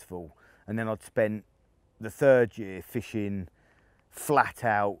successful. And then I'd spent the third year fishing flat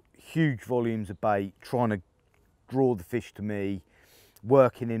out, huge volumes of bait, trying to draw the fish to me,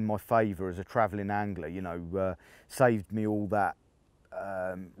 working in my favour as a travelling angler, you know, saved me all that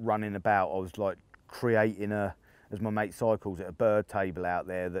running about. I was like creating as my mate cycles it, a bird table out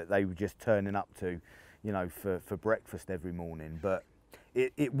there that they were just turning up to, you know, for breakfast every morning. But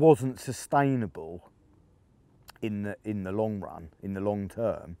it wasn't sustainable in the long run, in the long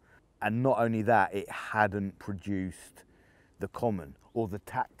term. And not only that, it hadn't produced the common, or the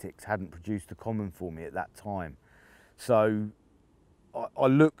tactics hadn't produced the common for me at that time. So I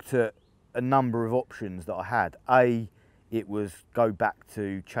looked at a number of options that I had. It was go back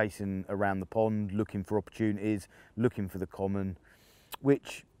to chasing around the pond, looking for opportunities, looking for the common,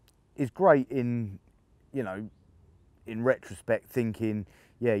 which is great in, you know, in retrospect, thinking,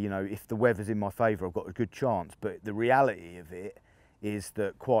 yeah, you know, if the weather's in my favour, I've got a good chance. But the reality of it is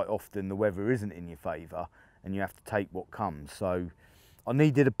that quite often the weather isn't in your favour and you have to take what comes. So I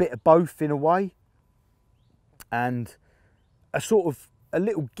needed a bit of both in a way, and a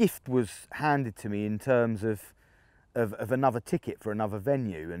little gift was handed to me in terms of another ticket for another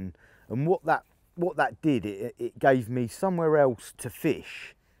venue, and what that did, it gave me somewhere else to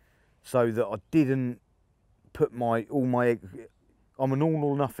fish, so that I didn't put all my I'm an all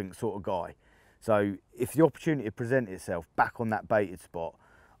or nothing sort of guy. So if the opportunity presented itself back on that baited spot,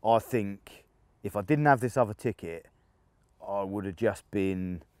 I think if I didn't have this other ticket, I would have just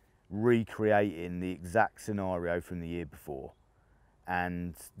been recreating the exact scenario from the year before.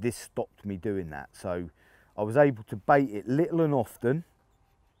 And this stopped me doing that. So I was able to bait it little and often,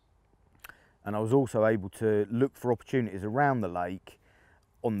 and I was also able to look for opportunities around the lake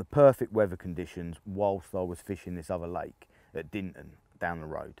on the perfect weather conditions whilst I was fishing this other lake at Dinton down the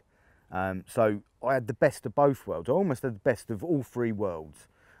road. So I had the best of both worlds. I almost had the best of all three worlds.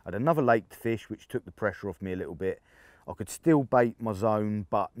 I had another lake to fish, which took the pressure off me a little bit. I could still bait my zone,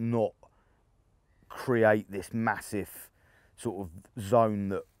 but not create this massive sort of zone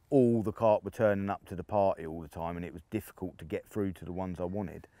that all the carp were turning up to the party all the time, and it was difficult to get through to the ones I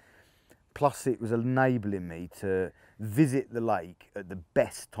wanted. Plus it was enabling me to visit the lake at the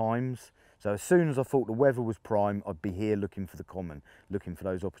best times. So as soon as I thought the weather was prime, I'd be here looking for the common, looking for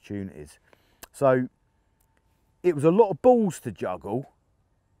those opportunities. So it was a lot of balls to juggle,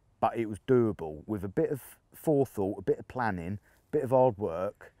 but it was doable with a bit of forethought, a bit of planning, a bit of hard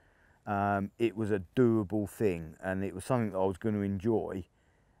work. It was a doable thing, and it was something that I was going to enjoy,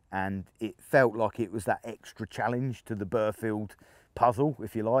 and it felt like it was that extra challenge to the Burghfield puzzle,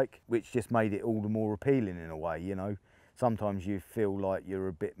 if you like, which just made it all the more appealing in a way, you know. Sometimes you feel like you're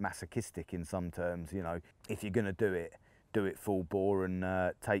a bit masochistic in some terms, you know. If you're going to do it full bore and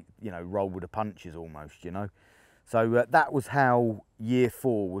roll with the punches almost, you know. So that was how year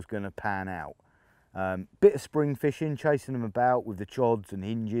 4 was going to pan out. Bit of spring fishing, chasing them about with the chods and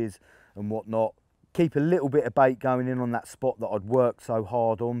hinges and whatnot. Keep a little bit of bait going in on that spot that I'd worked so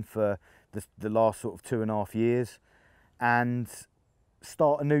hard on for the last sort of 2.5 years, and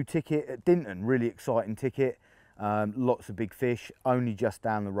start a new ticket at Dinton. Really exciting ticket, lots of big fish, only just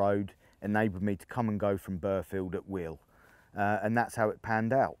down the road, enabled me to come and go from Burghfield at will, and that's how it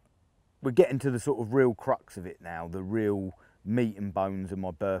panned out. We're getting to the sort of real crux of it now, the real meat and bones of my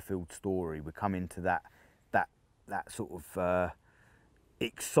Burghfield story. We're coming to that sort of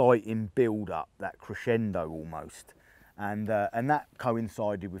exciting build up, that crescendo almost, and that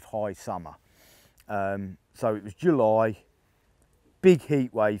coincided with high summer. So it was July, big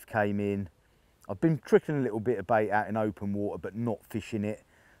heat wave came in. I've been tricking a little bit of bait out in open water, but not fishing it.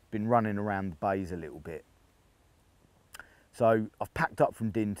 Been running around the bays a little bit. So I've packed up from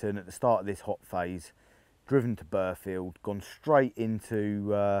Dinton at the start of this hot phase, driven to Burghfield, gone straight into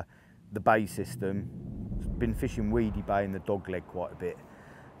the bay system. Been fishing Weedy Bay and the Dogleg quite a bit.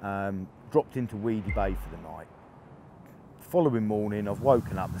 Dropped into Weedy Bay for the night. Following morning, I've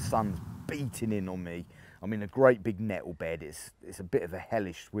woken up, the sun's beating in on me. I'm in a great big nettle bed. It's a bit of a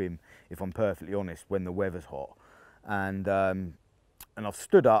hellish swim, if I'm perfectly honest, when the weather's hot. And I've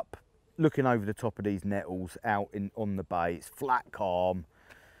stood up, looking over the top of these nettles out on the bay. It's flat calm,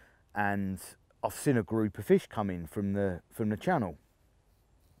 and I've seen a group of fish come in from the channel.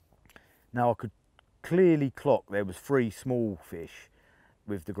 Now I could clearly clock there was 3 small fish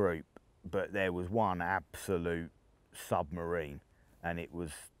with the group, but there was one absolute submarine, and it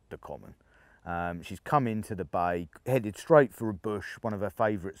was the common. She's come into the bay, headed straight for a bush, one of her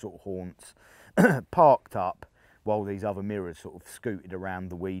favourite sort of haunts, parked up, while these other mirrors sort of scooted around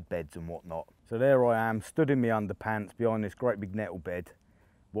the weed beds and whatnot. So there I am, stood in my underpants behind this great big nettle bed,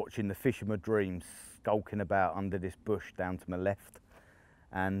 watching the fish of my dreams skulking about under this bush down to my left.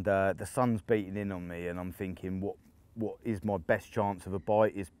 And the sun's beating in on me, and I'm thinking what is my best chance of a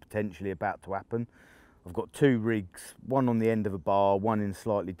bite is potentially about to happen. I've got 2 rigs, one on the end of a bar, one in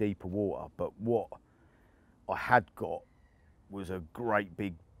slightly deeper water, but what I had got was a great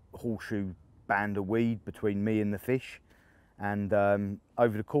big horseshoe band of weed between me and the fish. And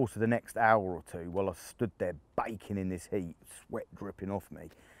over the course of the next hour or two, while I stood there baking in this heat, sweat dripping off me,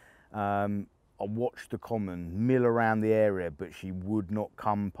 I watched the common mill around the area, but she would not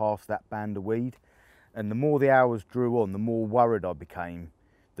come past that band of weed. And the more the hours drew on, the more worried I became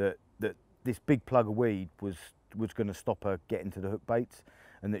that this big plug of weed was going to stop her getting to the hook baits,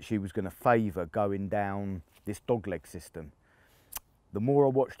 and that she was going to favour going down this dogleg system. The more I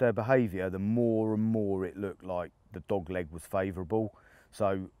watched her behaviour, the more and more it looked like the dogleg was favourable.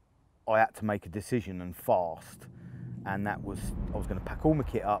 So I had to make a decision, and fast. And that was, I was going to pack all my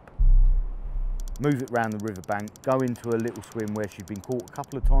kit up, move it round the riverbank, go into a little swim where she'd been caught a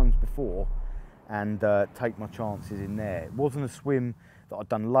couple of times before, and take my chances in there. It wasn't a swim that I'd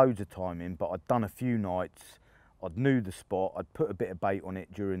done loads of time in, but I'd done a few nights. I'd knew the spot, I'd put a bit of bait on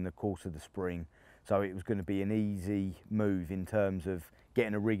it during the course of the spring, so it was going to be an easy move in terms of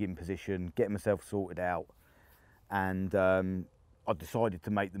getting a rig in position, getting myself sorted out, and I decided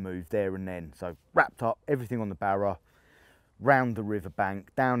to make the move there and then. So wrapped up everything on the barra, round the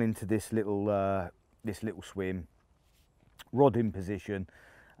riverbank, down into this little swim, rod in position.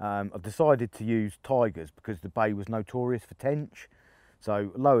 I decided to use tigers because the bay was notorious for tench,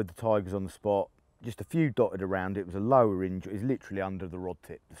 so lowered the tigers on the spot, just a few dotted around. It was a lower injury, it's literally under the rod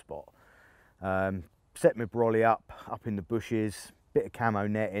tip, the spot. Set my brolly up in the bushes, bit of camo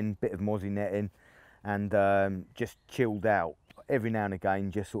netting, bit of mozzie netting, and just chilled out. Every now and again,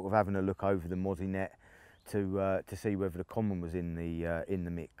 just sort of having a look over the mozzie net to see whether the common was in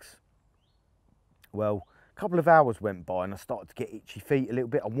the mix. Well, a couple of hours went by and I started to get itchy feet a little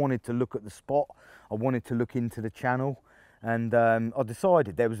bit. I wanted to look at the spot, I wanted to look into the channel, and I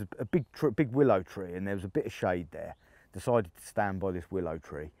decided there was a big willow tree and there was a bit of shade there. Decided to stand by this willow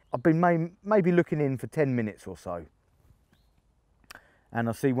tree. I've been maybe looking in for 10 minutes or so, and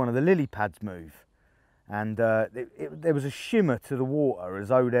I see one of the lily pads move, and there was a shimmer to the water as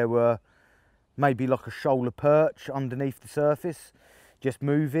though there were maybe like a shoal of perch underneath the surface, just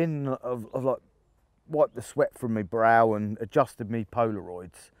moving. I've like wiped the sweat from my brow and adjusted me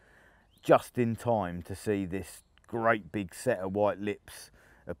Polaroids just in time to see this great big set of white lips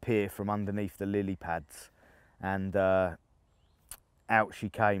appear from underneath the lily pads, and out she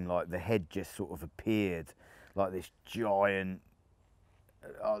came. Like the head just sort of appeared like this giant,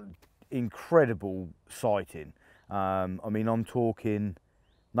 incredible sighting. I mean, I'm talking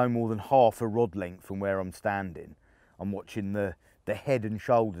no more than half a rod length from where I'm standing. I'm watching the head and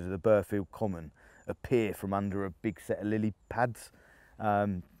shoulders of the Burghfield Common appear from under a big set of lily pads.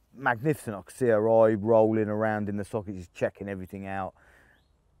 Magnificent. I could see her eye rolling around in the socket, just checking everything out.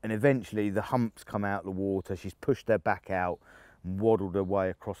 And eventually the humps come out of the water. She's pushed her back out and waddled her way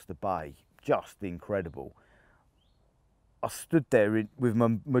across the bay. Just incredible. I stood there with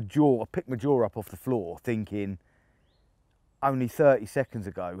my jaw, I picked my jaw up off the floor thinking, only 30 seconds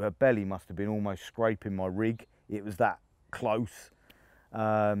ago, her belly must have been almost scraping my rig. It was that close.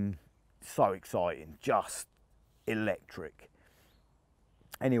 So exciting, just electric.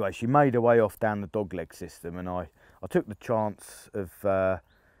 Anyway, she made her way off down the dogleg system, and I took the chance of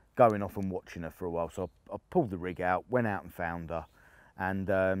going off and watching her for a while. So I pulled the rig out, went out and found her,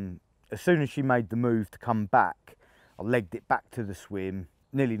 and as soon as she made the move to come back, I legged it back to the swim,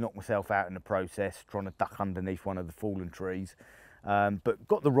 nearly knocked myself out in the process, trying to duck underneath one of the fallen trees, but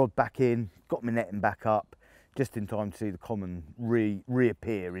got the rod back in, got my netting back up, just in time to see the common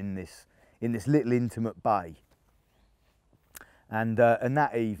reappear in this little intimate bay. And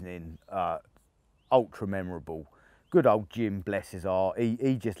that evening, ultra memorable. Good old Jim, bless his heart,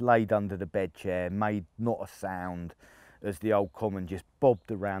 he just laid under the bed chair, made not a sound as the old common just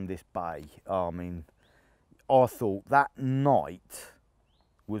bobbed around this bay. I mean, I thought that night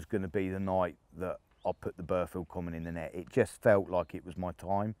was going to be the night that I put the Burghfield Common in the net. It just felt like it was my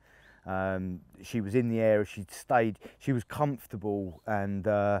time. She was in the area, she'd stayed, she was comfortable, and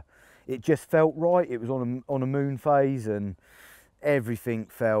it just felt right. It was on a moon phase, and everything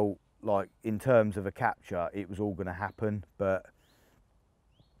felt like, in terms of a capture, it was all going to happen. But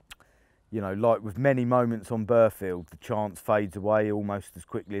you know, like with many moments on Burghfield, the chance fades away almost as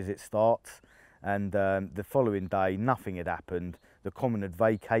quickly as it starts. And the following day, nothing had happened. The common had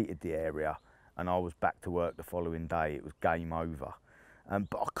vacated the area, and I was back to work the following day. It was game over.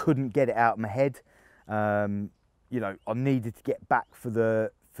 But I couldn't get it out of my head. You know, I needed to get back for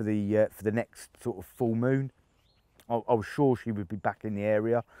the next sort of full moon. I was sure she would be back in the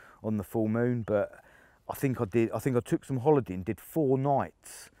area on the full moon, but I think I took some holiday and did 4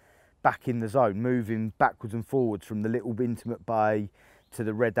 nights back in the zone, moving backwards and forwards from the little intimate bay to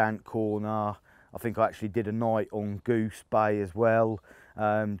the Red Ant Corner. I think I actually did a night on Goose Bay as well,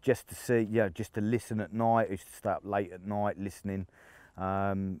 just to see, you know, just to listen at night. I used to stay up late at night listening.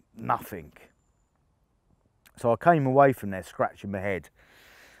 Nothing. So I came away from there scratching my head,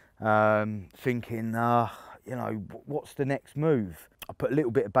 thinking, you know, what's the next move? I put a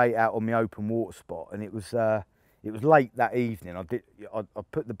little bit of bait out on my open water spot, and it was late that evening. I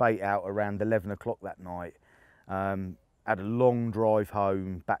put the bait out around 11 o'clock that night. Had a long drive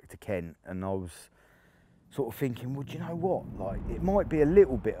home back to Kent, and I was sort of thinking, well, do you know what? Like, it might be a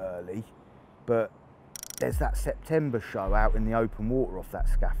little bit early, but there's that September show out in the open water off that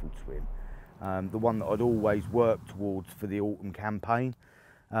scaffold swim, the one that I'd always worked towards for the autumn campaign.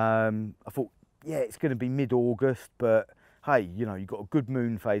 I thought, yeah, it's going to be mid-August, but hey, you know, you've got a good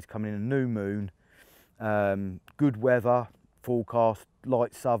moon phase coming in, a new moon, good weather, forecast,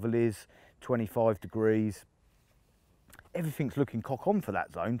 light southerlies, 25 degrees. Everything's looking cock on for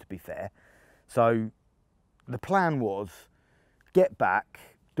that zone, to be fair. So the plan was get back,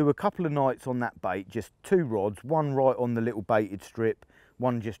 do a couple of nights on that bait, just 2 rods, one right on the little baited strip,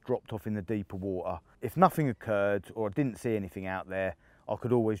 one just dropped off in the deeper water. If nothing occurred or I didn't see anything out there, I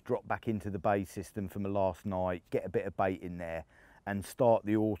could always drop back into the bait system from the last night, get a bit of bait in there and start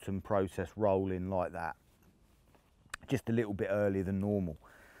the autumn process rolling like that, just a little bit earlier than normal.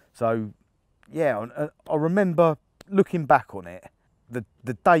 So yeah, I remember looking back on it,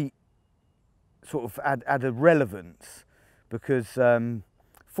 the date sort of had a relevance, because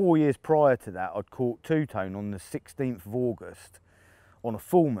 4 years prior to that I'd caught two-tone on the 16th of August on a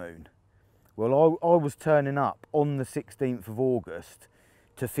full moon. Well, I was turning up on the 16th of August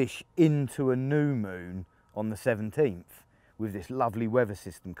to fish into a new moon on the 17th with this lovely weather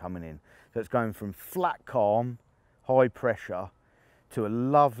system coming in. So it's going from flat calm, high pressure, to a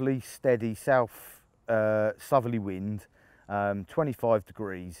lovely steady south southerly wind, 25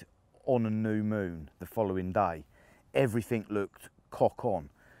 degrees on a new moon the following day. Everything looked cock on.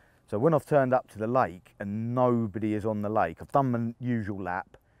 So when I've turned up to the lake and nobody is on the lake, I've done my usual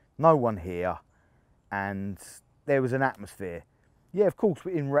lap, no one here, and there was an atmosphere. Yeah, of course,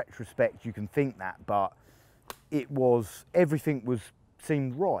 in retrospect you can think that, but it was, everything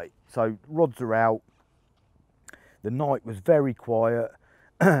seemed right. So rods are out, the night was very quiet,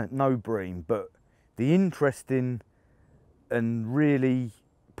 no bream, but the interesting and really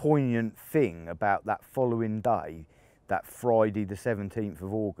poignant thing about that following day, that Friday the 17th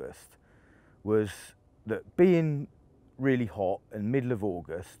of August, was that being really hot and middle of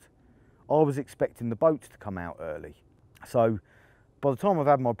August, I was expecting the boats to come out early. So by the time I've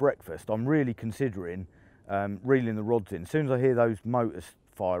had my breakfast, I'm really considering reeling the rods in. As soon as I hear those motors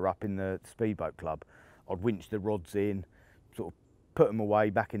fire up in the speedboat club, I'd winch the rods in, sort of put them away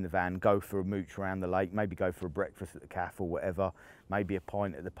back in the van, go for a mooch around the lake, maybe go for a breakfast at the cafe or whatever, maybe a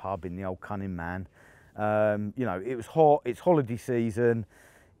pint at the pub in the old Cunning Man. You know, it was hot, it's holiday season.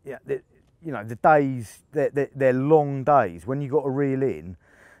 Yeah, you know, the days, they're long days. When you got to reel in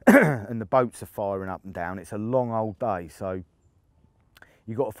and the boats are firing up and down, it's a long old day. So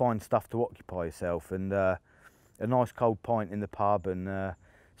you've got to find stuff to occupy yourself, and a nice cold pint in the pub and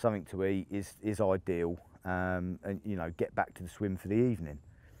something to eat is ideal. And you know, get back to the swim for the evening.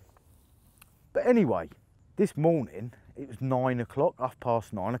 But anyway, this morning it was 9 o'clock,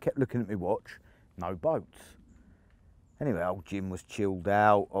 9:30. I kept looking at my watch, no boats. Anyway, old Jim was chilled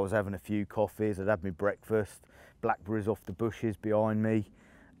out. I was having a few coffees, I'd had my breakfast, blackberries off the bushes behind me.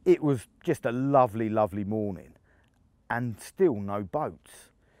 It was just a lovely, lovely morning, and still no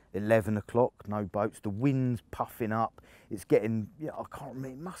boats. 11 o'clock, no boats. The wind's puffing up. It's getting, you know, I can't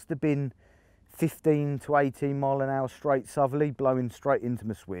remember, it must have been 15 to 18 mile an hour straight southerly, blowing straight into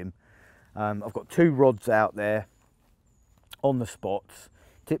my swim. I've got 2 rods out there on the spots,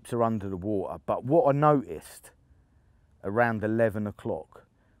 tips are under the water, but what I noticed around 11 o'clock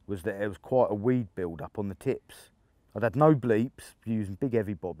was that there was quite a weed build up on the tips. I'd had no bleeps, using big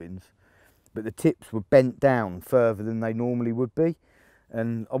heavy bobbins, but the tips were bent down further than they normally would be.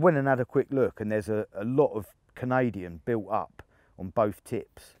 And I went and had a quick look, and there's a lot of Canadian built up on both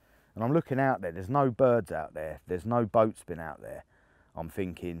tips. And I'm looking out there, there's no birds out there, there's no boat spin out there. I'm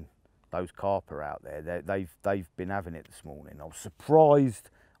thinking, those carp are out there, they've been having it this morning. I was surprised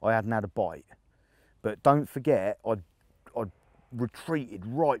I hadn't had a bite. But don't forget, I'd retreated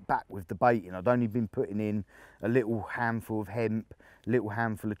right back with the bait in. I'd only been putting in a little handful of hemp, a little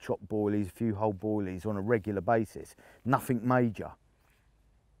handful of chopped boilies, a few whole boilies on a regular basis. Nothing major.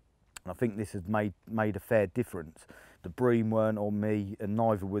 And I think this has made a fair difference. The bream weren't on me, and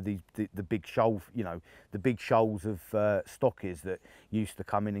neither were the big shoal, you know, the big shoals of stockies that used to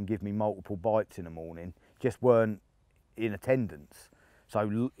come in and give me multiple bites in the morning. Just weren't in attendance.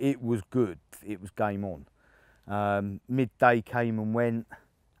 So it was good. It was game on. Midday came and went,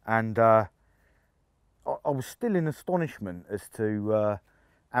 and I was still in astonishment as to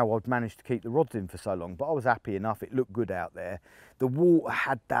how I'd managed to keep the rods in for so long, but I was happy enough. It looked good out there. The water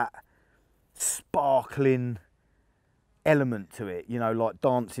had that sparkling element to it, you know, like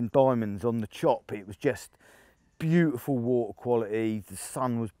dancing diamonds on the chop. It was just beautiful water quality. The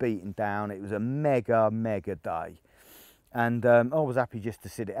sun was beating down. It was a mega day. And I was happy just to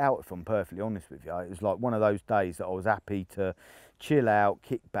sit it out, if I'm perfectly honest with you. It was like one of those days that I was happy to chill out,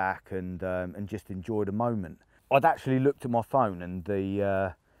 kick back, and just enjoy the moment. I'd actually looked at my phone, and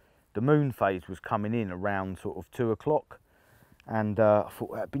the moon phase was coming in around sort of 2 o'clock. And I thought,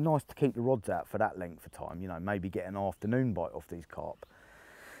 well, it'd be nice to keep the rods out for that length of time, you know, maybe get an afternoon bite off these carp.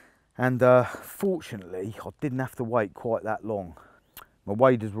 And fortunately, I didn't have to wait quite that long. My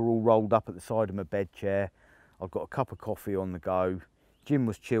waders were all rolled up at the side of my bed chair. I've got a cup of coffee on the go. Jim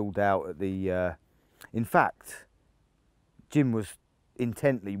was chilled out at the... in fact, Jim was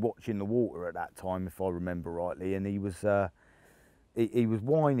intently watching the water at that time, if I remember rightly, and he was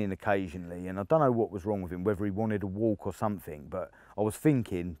whining occasionally, and I don't know what was wrong with him, whether he wanted a walk or something, but I was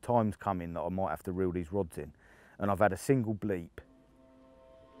thinking, time's coming that I might have to reel these rods in. And I've had a single bleep.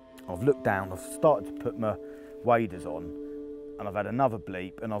 I've looked down, I've started to put my waders on, and I've had another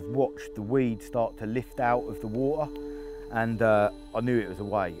bleep, and I've watched the weed start to lift out of the water, and I knew it was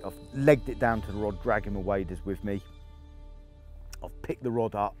away. I've legged it down to the rod, dragging my waders with me. I've picked the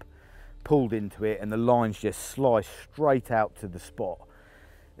rod up, pulled into it, and the line's just sliced straight out to the spot.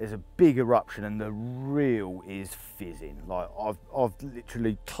 There's a big eruption, and the reel is fizzing. Like I've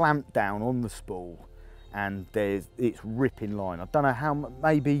literally clamped down on the spool, and it's ripping line. I don't know how,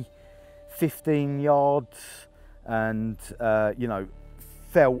 maybe 15 yards, and you know,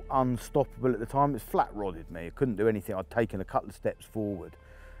 felt unstoppable at the time. It's flat rodded me. I couldn't do anything. I'd taken a couple of steps forward,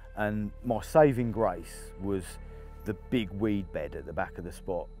 and my saving grace was the big weed bed at the back of the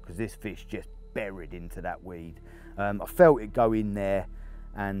spot, because this fish just buried into that weed. I felt it go in there,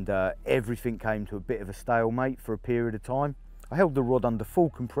 and everything came to a bit of a stalemate for a period of time. I held the rod under full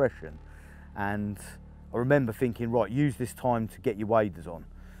compression, and I remember thinking, right, use this time to get your waders on.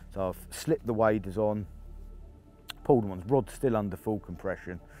 So I've slipped the waders on, pulled them on, rod's still under full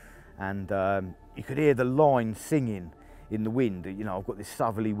compression, and you could hear the line singing in the wind. You know, I've got this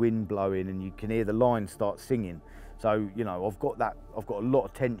southerly wind blowing, and you can hear the line start singing. So, you know, I've got a lot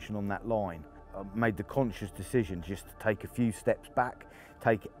of tension on that line. I made the conscious decision just to take a few steps back,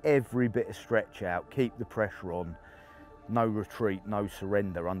 take every bit of stretch out, keep the pressure on, no retreat, no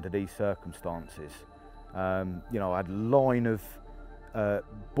surrender under these circumstances. You know, I had a line of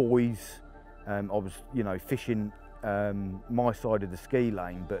buoys. I was, you know, fishing my side of the ski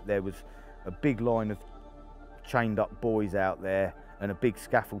lane, but there was a big line of chained up buoys out there, and a big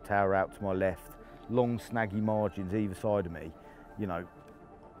scaffold tower out to my left, long snaggy margins either side of me. You know,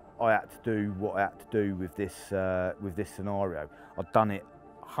 I had to do what I had to do with this scenario. I'd done it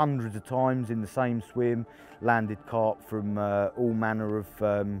hundreds of times in the same swim, landed carp from all manner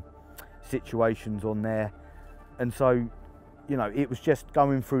of situations on there, and so, you know, it was just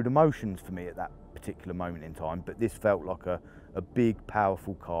going through the motions for me at that particular moment in time. But this felt like a big,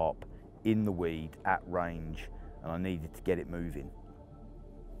 powerful carp in the weed at range, and I needed to get it moving.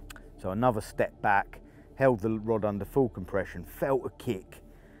 So another step back, held the rod under full compression, felt a kick,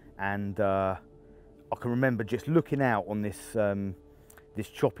 and I can remember just looking out on this this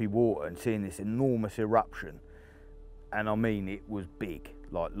choppy water and seeing this enormous eruption. And I mean, it was big,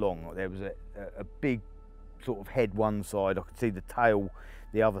 like long. There was a big sort of head one side, I could see the tail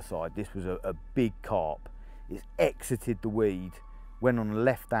the other side. This was a big carp. It's exited the weed, went on a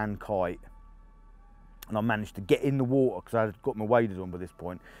left-hand kite, and I managed to get in the water because I had got my waders on by this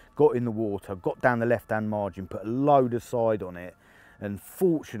point. Got in the water, got down the left-hand margin, put a load of side on it, and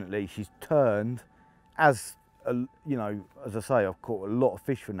fortunately she's turned, as you know, as I say, I've caught a lot of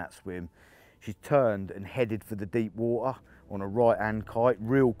fish from that swim. She's turned and headed for the deep water on a right-hand kite,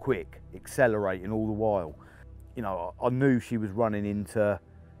 real quick, accelerating all the while. You know, I knew she was running into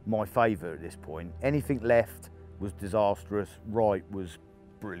my favour at this point. Anything left was disastrous, right was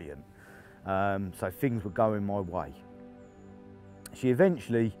brilliant. So things were going my way. She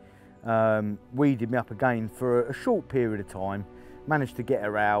eventually weeded me up again for a short period of time, managed to get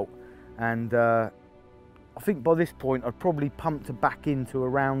her out, and I think by this point I'd probably pumped her back into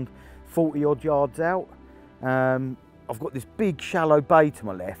around 40 odd yards out. I've got this big shallow bay to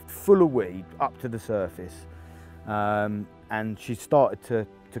my left, full of weed up to the surface, and she started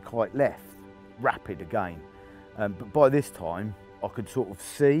to kite left, rapid again. But by this time I could sort of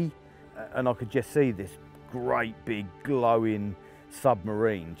see, and I could just see this great big glowing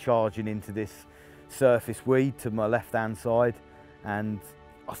submarine charging into this surface weed to my left hand side, and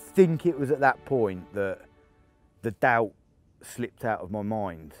I think it was at that point that the doubt slipped out of my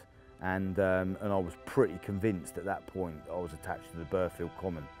mind, and I was pretty convinced at that point I was attached to the Burghfield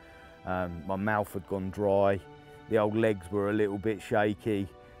Common. My mouth had gone dry, the old legs were a little bit shaky,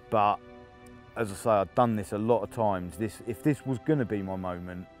 but as I say, I'd done this a lot of times. If this was going to be my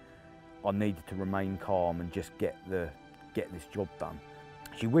moment, I needed to remain calm and just get this job done.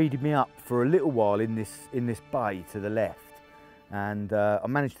 She weeded me up for a little while in this bay to the left, and I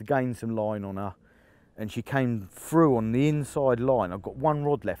managed to gain some line on her, and she came through on the inside line. I've got one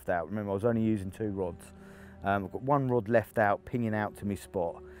rod left out. Remember, I was only using 2 rods. I've got one rod left out, pinging out to my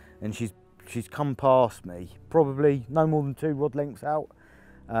spot, and she's come past me, probably no more than 2 rod lengths out.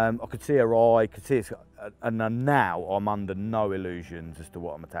 I could see her eye, could see it, and now I'm under no illusions as to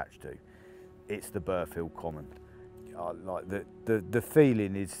what I'm attached to. It's the Burghfield Common. Like the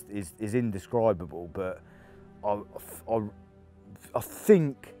feeling is indescribable, but I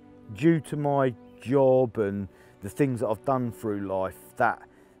think due to my job and the things that I've done through life, that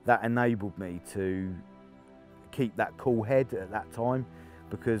enabled me to keep that cool head at that time,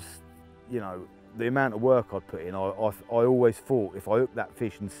 because you know the amount of work I'd put in, I always thought if I hook that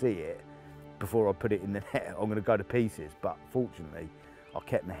fish and see it before I put it in the net, I'm going to go to pieces. But fortunately I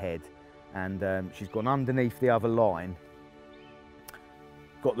kept my head, and she's gone underneath the other line,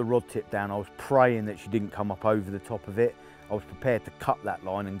 got the rod tip down. I was praying that she didn't come up over the top of it. I was prepared to cut that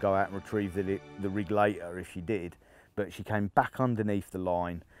line and go out and retrieve the rig later if she did, but she came back underneath the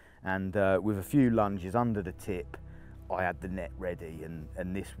line, and with a few lunges under the tip, I had the net ready,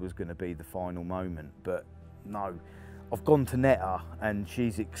 and this was going to be the final moment. But no, I've gone to net her, and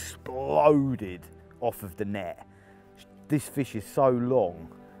she's exploded off of the net. This fish is so long,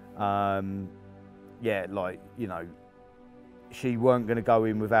 yeah, like, you know, she weren't going to go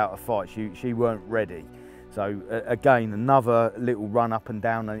in without a fight. She weren't ready. So again, another little run up and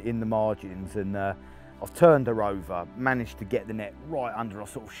down in the margins, and I've turned her over, managed to get the net right under her. I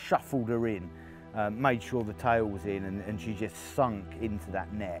sort of shuffled her in, made sure the tail was in, and she just sunk into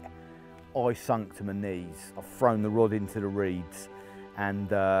that net. I sunk to my knees. I've thrown the rod into the reeds,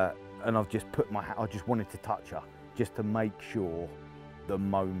 and I've just put my, I just wanted to touch her, just to make sure the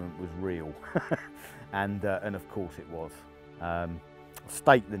moment was real. and of course it was.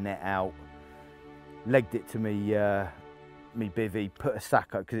 Staked the net out, legged it to me bivvy, put a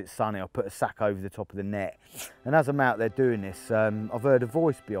sack, because it's sunny, I put a sack over the top of the net. And as I'm out there doing this, I've heard a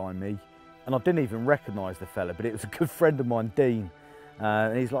voice behind me, and I didn't even recognise the fella, but it was a good friend of mine, Dean.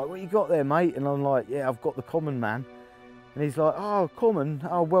 And he's like, "What you got there, mate?" And I'm like, "Yeah, I've got the Common, man." And he's like, "Oh, Common,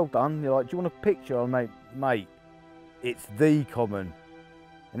 oh, well done." You're like, "Do you want a picture?" I'm like, "Mate, it's the Common."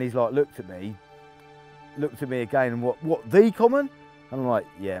 And he's like, looked at me again, and what, the Common? And I'm like,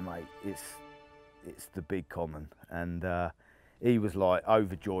 "Yeah, mate, it's the big Common." And he was like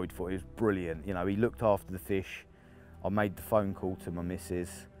overjoyed for it. It was brilliant. You know, he looked after the fish. I made the phone call to my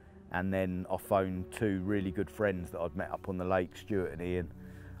missus, and then I phoned 2 really good friends that I'd met up on the lake, Stuart and Ian.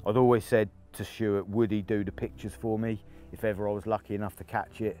 I'd always said to Stuart, would he do the pictures for me if ever I was lucky enough to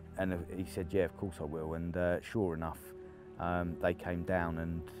catch it? And he said, yeah, of course I will. And sure enough, they came down,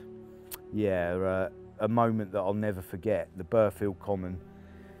 and yeah, a moment that I'll never forget. The Burghfield Common,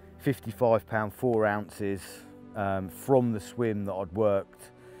 55 pound, 4 ounces, from the swim that I'd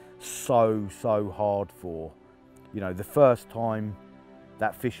worked so hard for. You know, the first time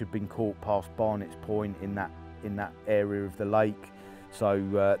that fish had been caught past Barnett's Point in that area of the lake. So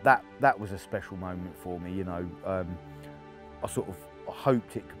that was a special moment for me. You know, I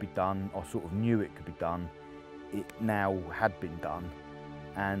hoped it could be done. I sort of knew it could be done. It now had been done,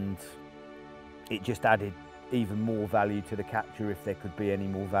 and it just added even more value to the capture, if there could be any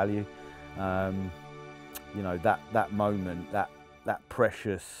more value. You know, that moment, that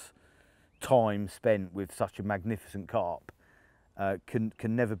precious time spent with such a magnificent carp can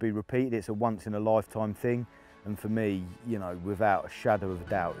never be repeated. It's a once in a lifetime thing, and for me, you know, without a shadow of a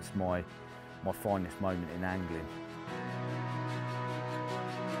doubt, it's my finest moment in angling.